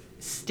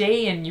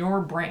stay in your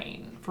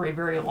brain for a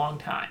very long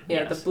time.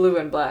 Yeah, Yes. the blue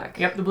and black.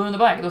 Yep, the blue and the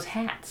black. Those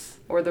hats.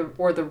 Or the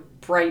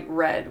bright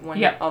red when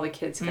Yep. all the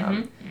kids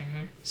come.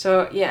 Mm-hmm.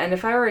 So, yeah, and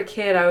if I were a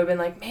kid, I would have been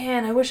like,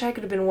 man, I wish I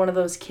could have been one of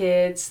those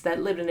kids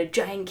that lived in a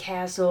giant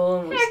castle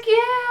and was Heck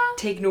yeah.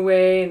 taken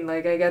away, and,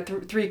 like, I got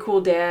three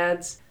cool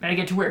dads, And I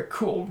get to wear a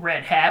cool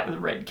red hat with a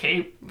red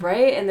cape.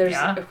 right? And there's,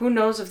 Yeah. who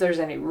knows if there's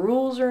any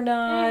rules or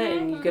not,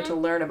 and you get to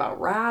learn about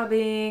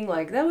robbing.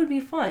 Like, that would be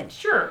fun.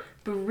 Sure.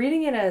 But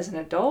reading it as an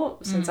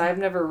adult, since I've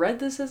never read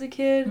this as a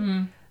kid,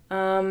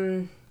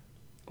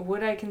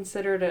 would I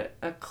consider it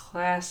a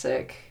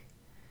classic?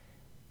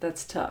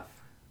 That's tough.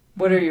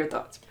 What are your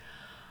thoughts?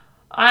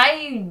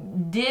 I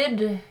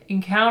did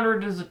encounter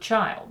it as a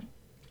child.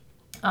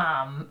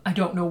 I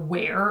don't know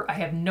where. I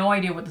have no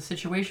idea what the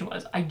situation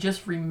was. I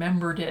just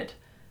remembered it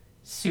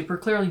super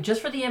clearly,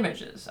 just for the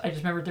images. I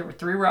just remembered there were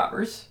 3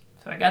 robbers,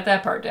 so I got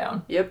that part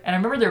down. Yep. And I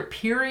remember their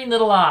peering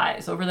little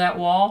eyes over that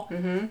wall,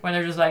 when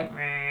they're just like, The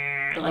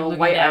like little looking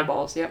white down.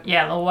 eyeballs, yep.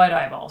 Yeah, little white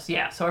eyeballs.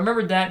 Yeah, so I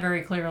remembered that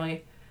very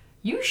clearly.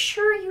 You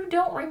sure you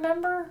don't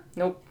remember?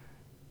 Nope.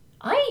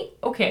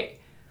 Okay,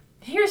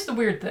 here's the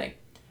weird thing.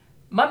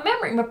 My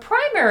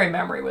primary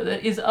memory with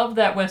it is of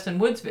that Weston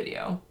Woods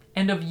video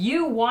and of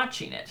you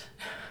watching it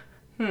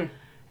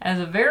as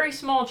a very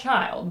small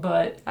child,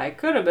 but I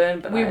could have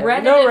been, but we I have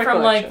rented no it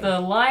from like recollection. the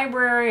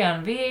library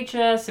on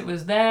VHS. It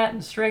was that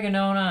and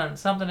Stregonona and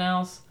something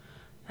else.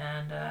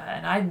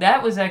 And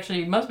that was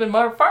actually, must have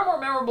been far more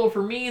memorable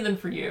for me than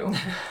for you.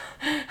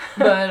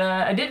 But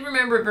I did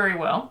remember it very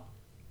well.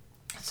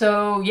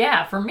 So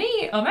yeah, for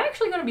me, I'm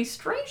actually going to be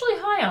strangely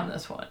high on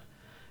this one.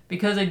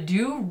 Because I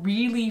do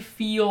really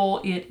feel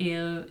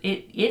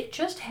it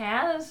just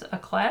has a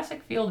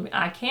classic feel to me.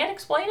 I can't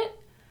explain it.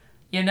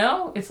 You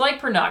know? It's like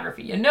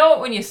pornography. You know it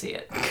when you see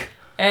it.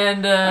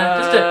 And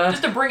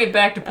just to bring it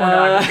back to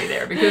pornography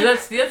there, because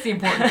that's the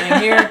important thing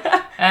here.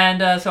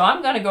 And so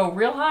I'm going to go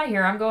real high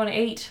here. I'm going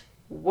 8.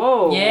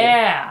 Whoa.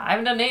 Yeah, I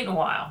haven't done 8 in a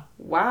while.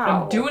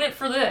 Wow. I'm doing it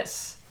for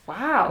this.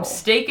 Wow. I'm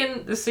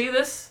staking, see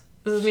this?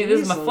 This is me, this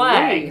is my Jeez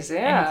flag. Louise,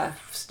 yeah. I'm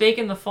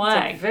staking the It's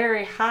flag a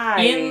very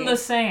high. in the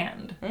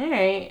sand.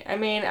 Alright. I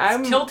mean,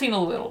 It's tilting a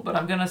little, but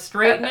I'm gonna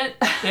straighten it.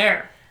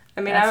 There.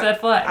 I mean, That's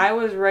that flag. I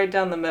was right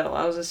down the middle.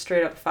 I was a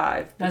straight up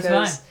 5. That's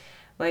because, fine.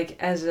 like,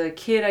 as a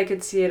kid, I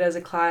could see it as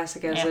a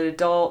classic. As Yeah. an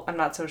adult, I'm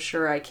not so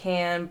sure I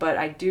can, but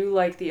I do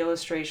like the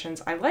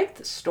illustrations. I like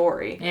the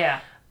story.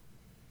 Yeah.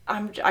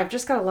 I've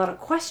just got a lot of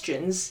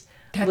questions.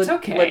 That's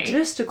okay.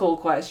 Logistical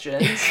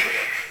questions.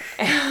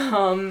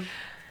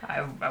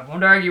 I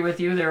won't argue with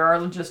you. There are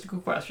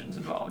logistical questions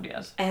involved,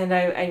 yes. And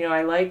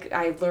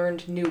I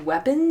learned new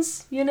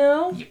weapons, you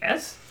know?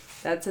 Yes.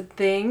 That's a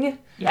thing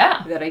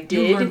Yeah. that I You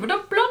did. learned what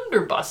a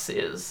blunderbuss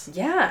is.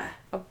 Yeah.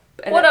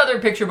 What other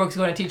picture book's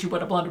going to teach you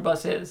what a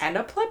blunderbuss is? And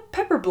a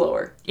pepper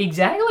blower.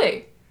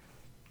 Exactly.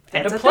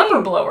 And That's a a plepper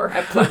thing. blower.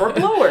 A pepper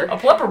blower. A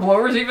plepper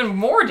blower is even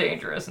more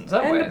dangerous in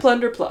some And ways. a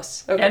plunder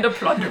plus. Okay. And a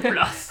plunder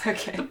plus.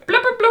 Okay. The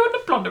plepper blower and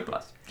the plunder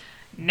plus.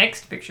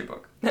 Next picture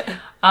book.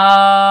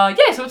 Yeah,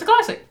 so it's a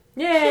classic.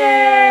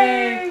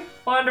 Yay!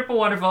 Wonderful,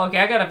 wonderful. Okay,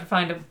 I gotta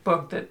find a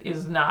book that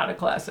is not a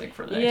classic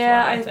for the next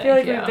Yeah, one, I think. feel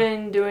like Yeah. we've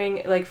been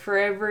doing, like, for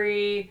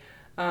every,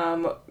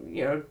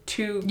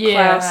 2 Yeah.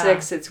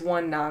 classics, it's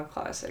 1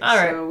 non-classic. All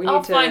right, So we I'll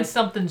need to find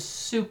something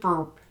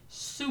super,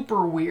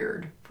 super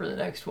weird for the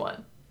next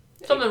one.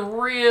 Something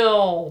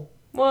real.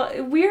 Well,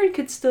 weird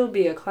could still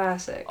be a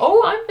classic.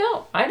 Oh, I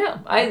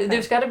know.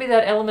 There's got to be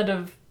that element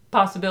of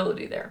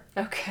possibility there.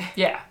 Okay.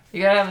 Yeah,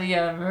 you gotta have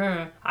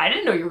the. I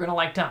didn't know you were gonna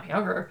like Tommy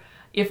Younger.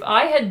 If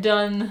I had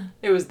done,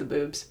 It was the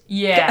boobs.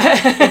 yeah,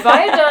 if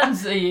I had done,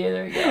 yeah,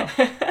 there you go.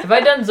 If I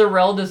had done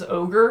Zerelda's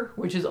Ogre,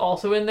 which is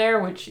also in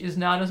there, which is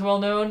not as well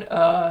known,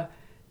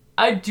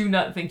 I do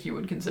not think you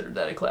would consider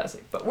that a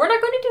classic. But we're not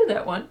going to do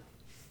that one.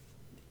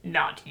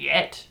 Not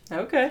yet.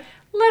 Okay.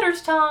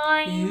 Letters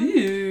time.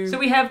 Ew. So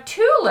we have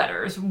 2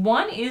 letters.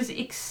 One is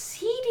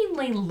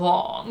exceedingly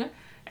long,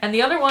 and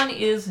the other one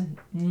is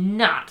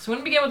not. So we're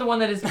going to begin with the one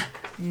that is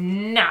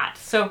not.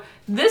 So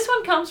this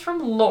one comes from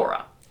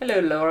Laura. Hello,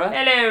 Laura.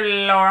 Hello,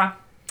 Laura.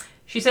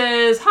 She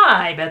says,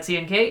 "Hi, Betsy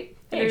and Kate."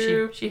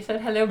 Hello. She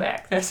said hello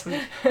back. That's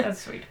sweet.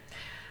 That's sweet.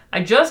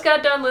 "I just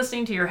got done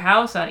listening to your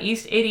House on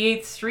East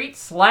 88th Street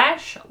 /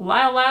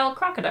 Lyle Lyle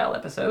Crocodile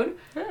episode,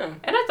 Oh.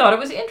 and I thought it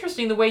was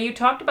interesting the way you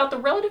talked about the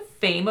relative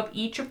fame of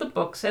each of the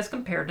books as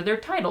compared to their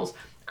titles.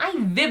 I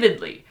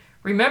vividly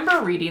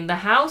remember reading The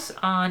House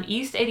on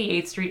East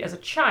 88th Street as a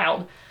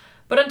child,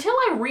 but until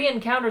I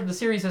re-encountered the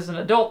series as an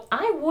adult,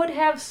 I would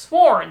have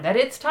sworn that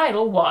its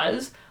title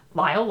was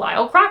Lyle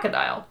Lyle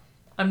Crocodile.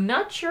 I'm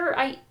not sure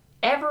I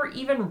ever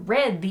even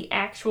read the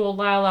actual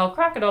Lyle Lyle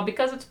Crocodile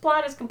because its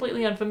plot is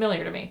completely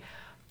unfamiliar to me.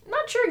 I'm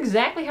not sure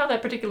exactly how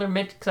that particular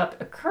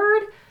mix-up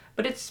occurred,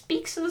 but it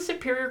speaks to the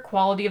superior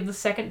quality of the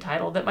second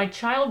title that my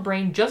child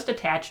brain just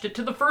attached it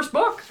to the first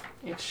book.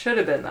 It should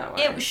have been that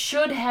way. It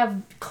should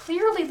have,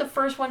 clearly the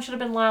first one should have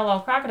been Lyle Lyle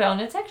Crocodile, and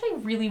it's actually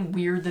really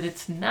weird that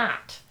it's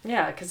not.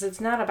 Yeah, because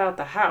it's not about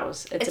the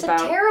house. It's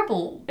about a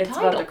terrible It's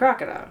title. about the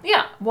crocodile.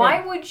 Yeah,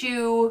 why would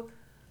you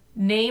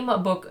name a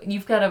book?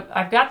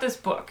 I've got this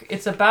book.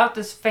 It's about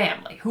this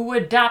family who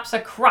adopts a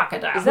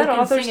crocodile. Is that who can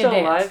author sing still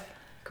and dance. alive?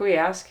 Can we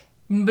ask?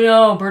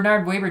 No,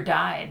 Bernard Weber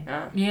died.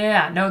 Oh.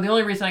 Yeah, no, the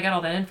only reason I got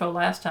all that info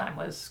last time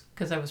was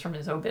because I was from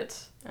his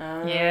obits.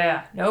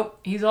 Yeah, nope,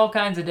 he's all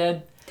kinds of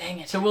dead. Dang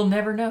it. So we'll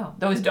never know.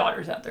 Though his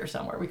daughter's out there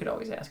somewhere. We could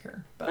always ask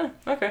her. But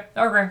Okay.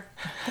 okay.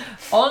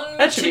 On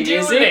That should the be to-do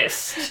easy.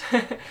 list.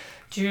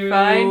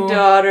 Find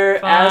daughter,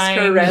 ask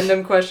her find-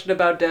 random question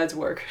about dad's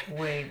work.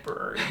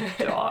 Weber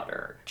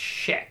daughter.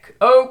 Check.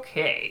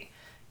 Okay.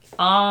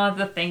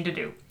 The thing to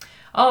do.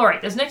 All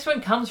right, this next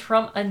one comes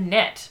from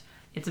Annette.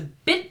 It's a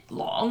bit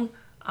long.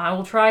 I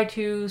will try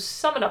to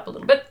sum it up a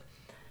little bit.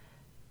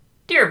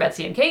 Dear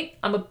Betsy and Kate,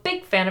 I'm a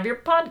big fan of your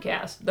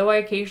podcast. Though I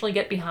occasionally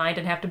get behind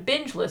and have to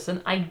binge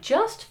listen, I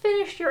just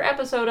finished your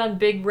episode on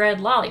Big Red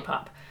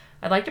Lollipop.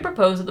 I'd like to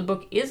propose that the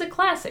book is a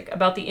classic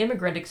about the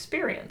immigrant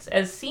experience,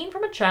 as seen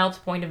from a child's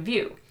point of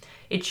view.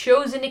 It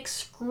shows in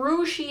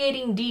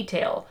excruciating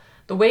detail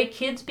the way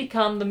kids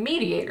become the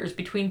mediators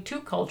between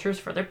two cultures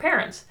for their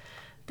parents.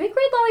 Big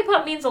Red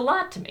Lollipop means a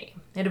lot to me.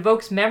 It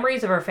evokes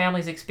memories of our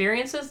family's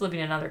experiences living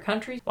in other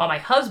countries, while my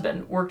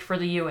husband worked for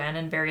the UN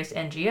and various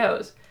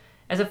NGOs.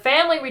 As a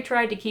family, we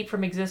tried to keep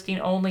from existing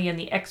only in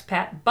the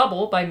expat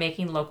bubble by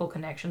making local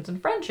connections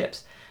and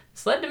friendships.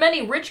 This led to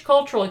many rich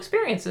cultural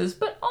experiences,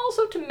 but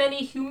also to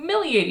many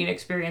humiliating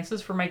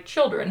experiences for my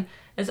children,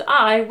 as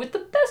I, with the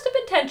best of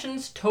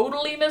intentions,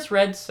 totally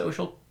misread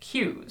social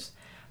cues.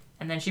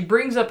 And then she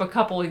brings up a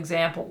couple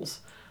examples,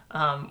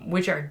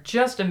 which are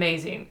just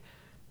amazing.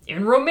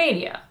 In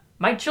Romania,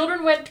 my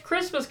children went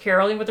Christmas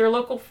caroling with their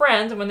local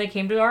friends, and when they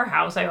came to our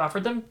house, I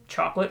offered them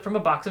chocolate from a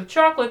box of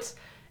chocolates.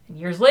 And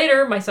years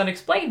later, my son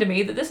explained to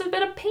me that this had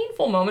been a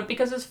painful moment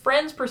because his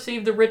friends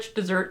perceived the rich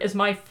dessert as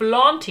my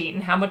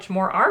flaunting how much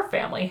more our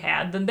family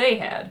had than they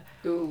had.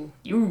 Ooh.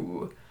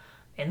 Ooh.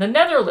 In the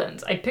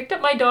Netherlands, I picked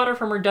up my daughter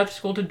from her Dutch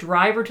school to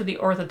drive her to the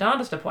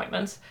orthodontist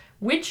appointments,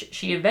 which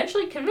she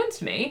eventually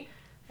convinced me,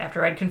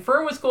 after I'd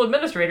confirmed with school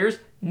administrators,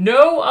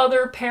 no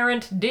other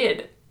parent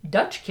did.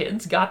 Dutch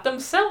kids got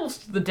themselves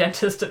to the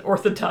dentist and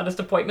orthodontist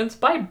appointments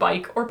by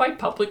bike or by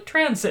public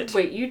transit.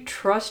 Wait, you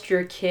trust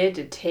your kid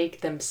to take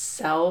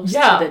themselves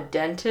Yeah. to the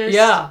dentist?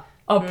 Yeah,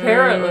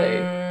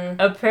 apparently.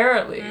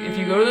 Apparently. If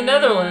you go to the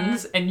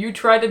Netherlands and you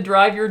try to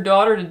drive your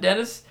daughter to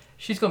dentist,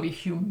 she's going to be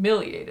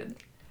humiliated.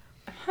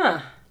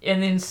 Huh.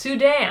 And in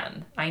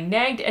Sudan, I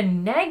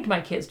nagged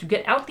my kids to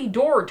get out the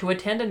door to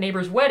attend a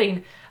neighbor's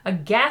wedding,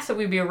 aghast that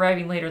we'd be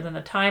arriving later than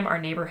the time our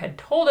neighbor had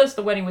told us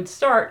the wedding would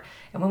start.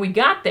 And when we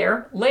got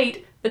there,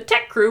 late, the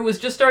tech crew was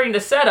just starting to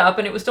set up,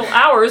 and it was still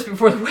hours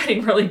before the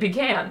wedding really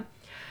began.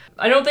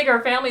 I don't think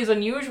our family is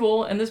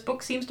unusual, and this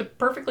book seems to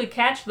perfectly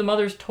catch the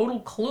mother's total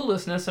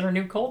cluelessness in her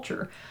new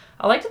culture.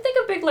 I like to think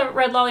of Big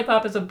Red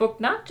Lollipop as a book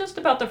not just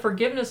about the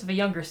forgiveness of a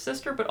younger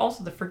sister, but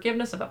also the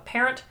forgiveness of a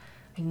parent.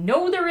 I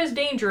know there is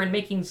danger in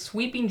making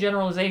sweeping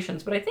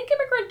generalizations, but I think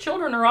immigrant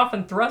children are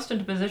often thrust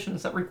into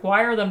positions that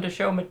require them to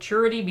show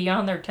maturity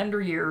beyond their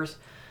tender years.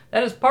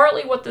 That is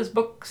partly what this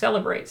book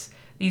celebrates.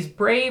 These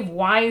brave,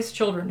 wise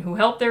children who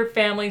help their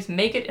families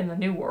make it in the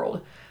new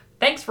world.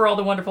 Thanks for all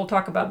the wonderful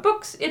talk about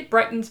books. It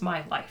brightens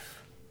my life.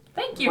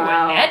 Thank you,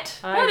 Wow. Annette.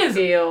 I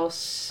feel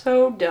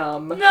so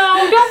dumb. No,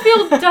 don't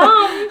feel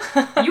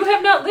dumb. You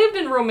have not lived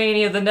in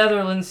Romania, the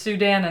Netherlands,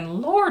 Sudan,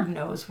 and Lord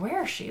knows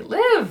where she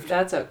lived.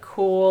 That's a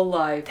cool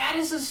life. That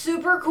is a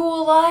super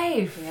cool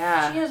life.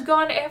 Yeah. She has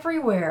gone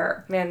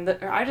everywhere. Man,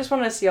 I just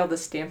want to see all the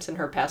stamps in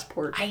her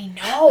passport. I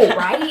know,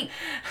 right?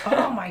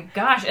 Oh my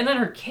gosh. And then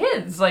her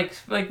kids, like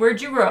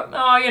where'd you grow up?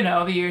 Oh, you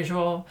know, the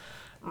usual.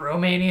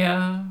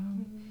 Romania,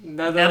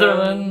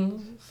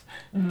 Netherlands,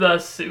 the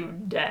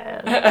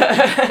Sudan.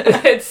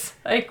 It's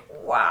like,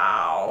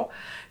 wow.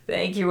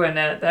 Thank you,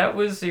 Annette. That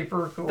was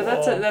super cool.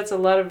 But that's a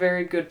lot of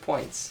very good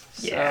points.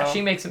 Yeah, So-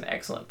 she makes some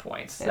excellent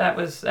points. Yeah. That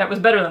was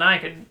better than I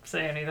could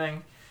say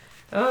anything.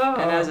 Oh.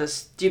 And as a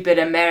stupid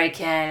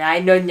American, I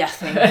know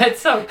nothing.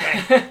 It's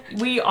okay.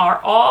 We are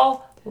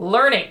all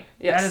learning.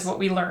 Yes. That is what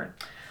we learn.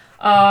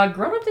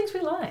 Grown-up things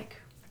we like.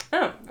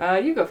 Oh,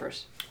 you go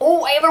first.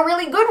 Oh, I have a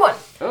really good one.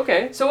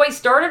 Okay. So I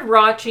started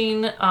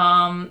watching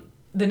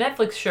the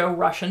Netflix show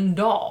Russian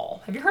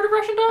Doll. Have you heard of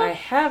Russian Doll? I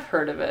have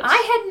heard of it.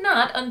 I had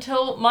not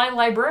until my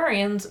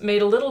librarians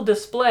made a little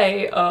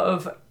display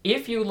of,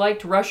 if you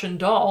liked Russian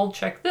Doll,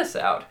 check this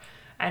out.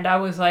 And I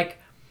was like,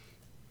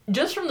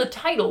 just from the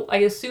title, I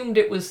assumed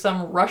it was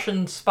some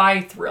Russian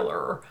spy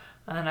thriller.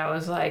 And I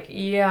was like,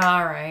 yeah,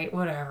 all right,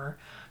 whatever.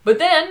 But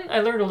then I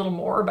learned a little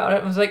more about it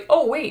and was like,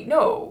 oh, wait,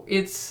 no,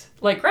 it's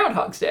like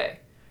Groundhog's Day.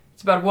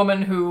 It's about a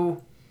woman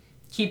who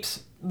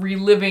keeps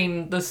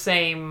reliving the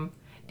same,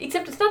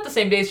 except it's not the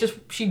same day, it's just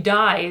she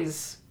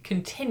dies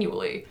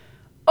continually.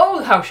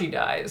 Oh, how she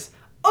dies.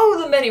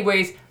 Oh, the many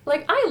ways.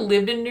 Like, I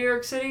lived in New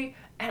York City,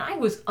 and I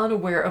was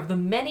unaware of the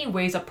many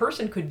ways a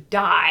person could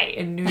die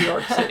in New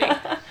York City.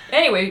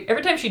 Anyway,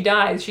 every time she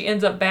dies, she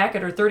ends up back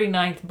at her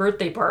 39th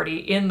birthday party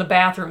in the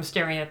bathroom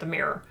staring at the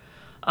mirror.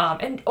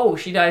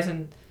 She dies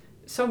in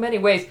so many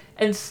ways.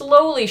 And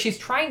slowly she's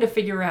trying to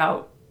figure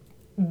out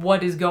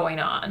what is going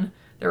on.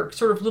 There are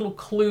sort of little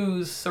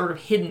clues sort of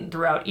hidden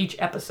throughout each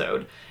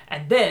episode.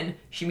 And then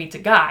she meets a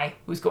guy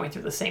who's going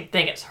through the same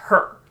thing as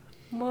her.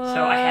 What?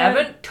 So I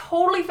haven't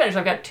totally finished.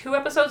 I've got 2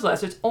 episodes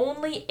left. It's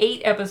only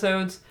 8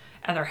 episodes,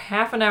 and they're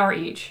half an hour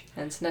each.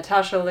 And it's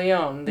Natasha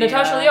Lyonne.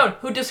 Natasha Lyonne,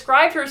 who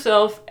described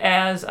herself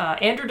as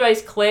Andrew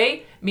Dice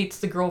Clay meets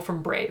the girl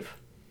from Brave.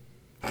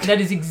 And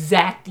that is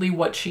exactly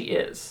what she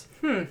is.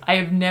 I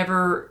have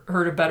never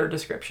heard a better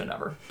description of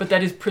her, but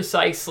that is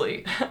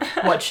precisely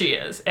what she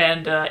is.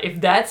 And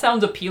if that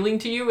sounds appealing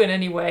to you in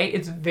any way,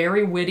 it's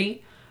very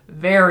witty,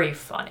 very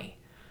funny,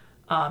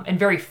 and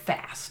very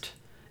fast.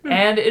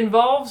 And it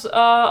involves a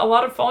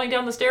lot of falling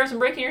down the stairs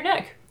and breaking your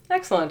neck.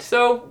 Excellent.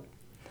 So,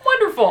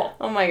 wonderful.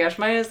 Oh my gosh,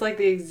 mine is like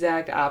the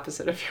exact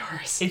opposite of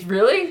yours. It's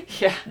really?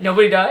 Yeah.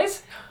 Nobody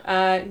dies?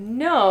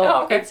 No.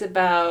 Oh, okay. It's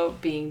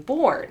about being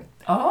born.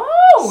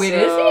 Oh, it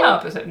is the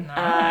opposite.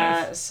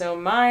 Nice.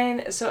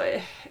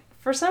 So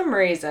for some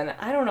reason,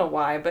 I don't know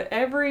why, but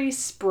every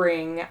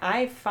spring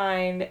I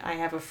find I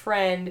have a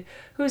friend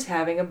who's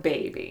having a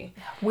baby.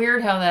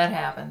 Weird how that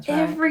happens, right?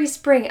 Every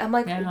spring. I'm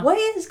like, Yeah. what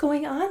is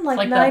going on? Like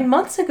Like 9 the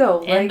months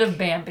ago. End like, of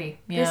Bambi.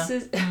 Yeah. This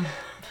is...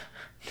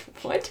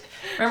 What?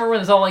 Remember when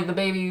it's all like the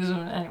babies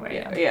and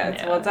anyway.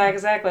 Well, it's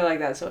exactly like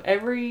that. So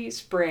every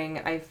spring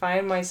I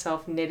find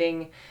myself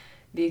knitting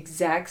the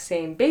exact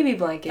same baby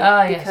blanket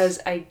because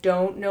I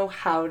don't know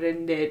how to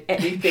knit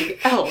anything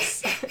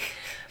else.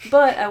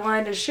 But I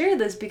wanted to share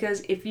this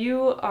because if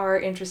you are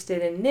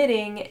interested in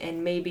knitting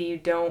and maybe you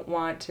don't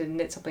want to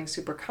knit something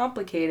super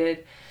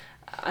complicated,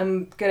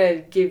 I'm going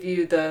to give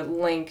you the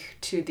link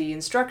to the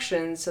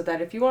instructions so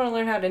that if you want to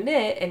learn how to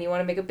knit and you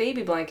want to make a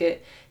baby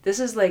blanket, this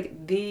is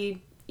like the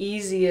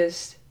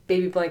easiest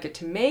baby blanket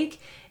to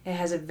make. It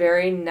has a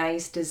very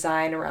nice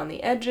design around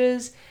the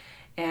edges.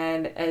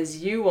 And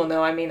as you will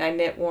know, I mean, I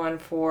knit one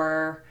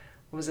for,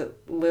 was it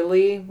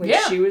Lily when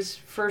she was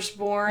first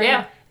born?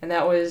 Yeah. And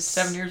that was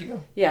 7 years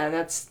ago. Yeah, and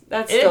that's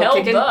It still held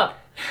kicking. up.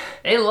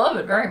 They love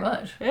it very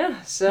much.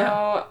 Yeah.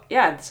 So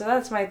so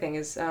that's my thing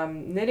is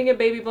knitting a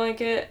baby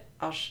blanket.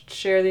 I'll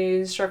share the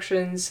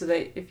instructions so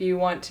that if you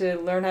want to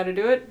learn how to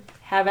do it,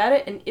 have at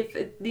it. And if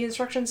the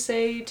instructions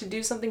say to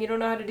do something you don't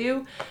know how to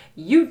do,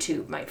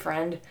 YouTube, my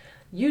friend.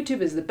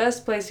 YouTube is the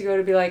best place to go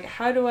to be like,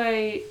 how do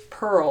I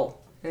purl?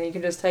 And you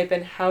can just type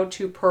in how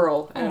to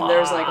purl. And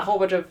there's like a whole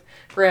bunch of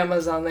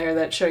grandmas on there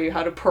that show you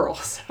how to purl.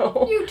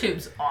 So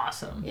YouTube's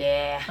awesome.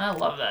 yeah. I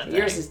love that thing.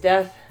 Yours is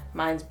death,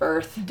 mine's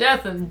birth.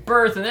 Death and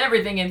birth and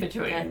everything in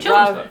between. And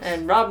Children's Rob, books.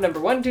 and Rob number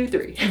 1, 2,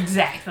 3.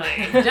 Exactly.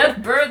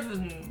 Death, birth,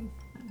 and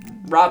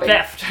Robbing.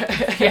 theft.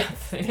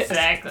 Yes,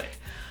 exactly.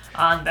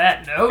 On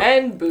that note.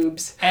 And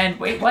boobs. And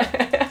wait, what?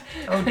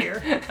 Oh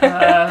dear.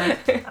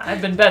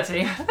 I've been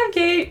Betsy. I'm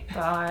Kate.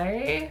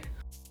 Bye.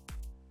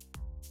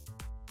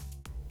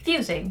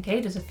 Fuse 8 and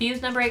Kate is a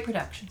Fuse number 8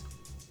 production.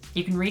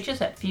 You can reach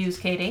us at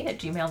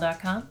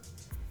fusekate8@gmail.com.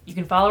 You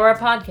can follow our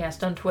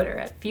podcast on Twitter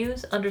at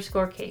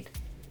Fuse_Kate.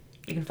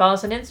 You can follow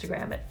us on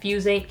Instagram at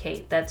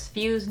Fuse8Kate. That's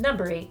Fuse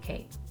number 8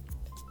 Kate.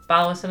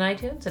 Follow us on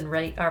iTunes and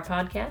rate our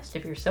podcast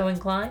if you're so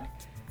inclined.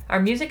 Our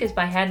music is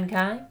by Haddon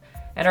Kine,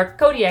 and our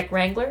Kodiak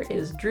Wrangler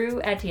is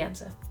Drew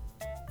Atienza.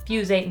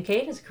 Fuse 8 and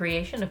Kate is a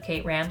creation of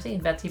Kate Ramsey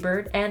and Betsy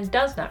Bird and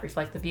does not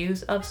reflect the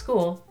views of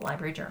School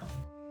Library Journal.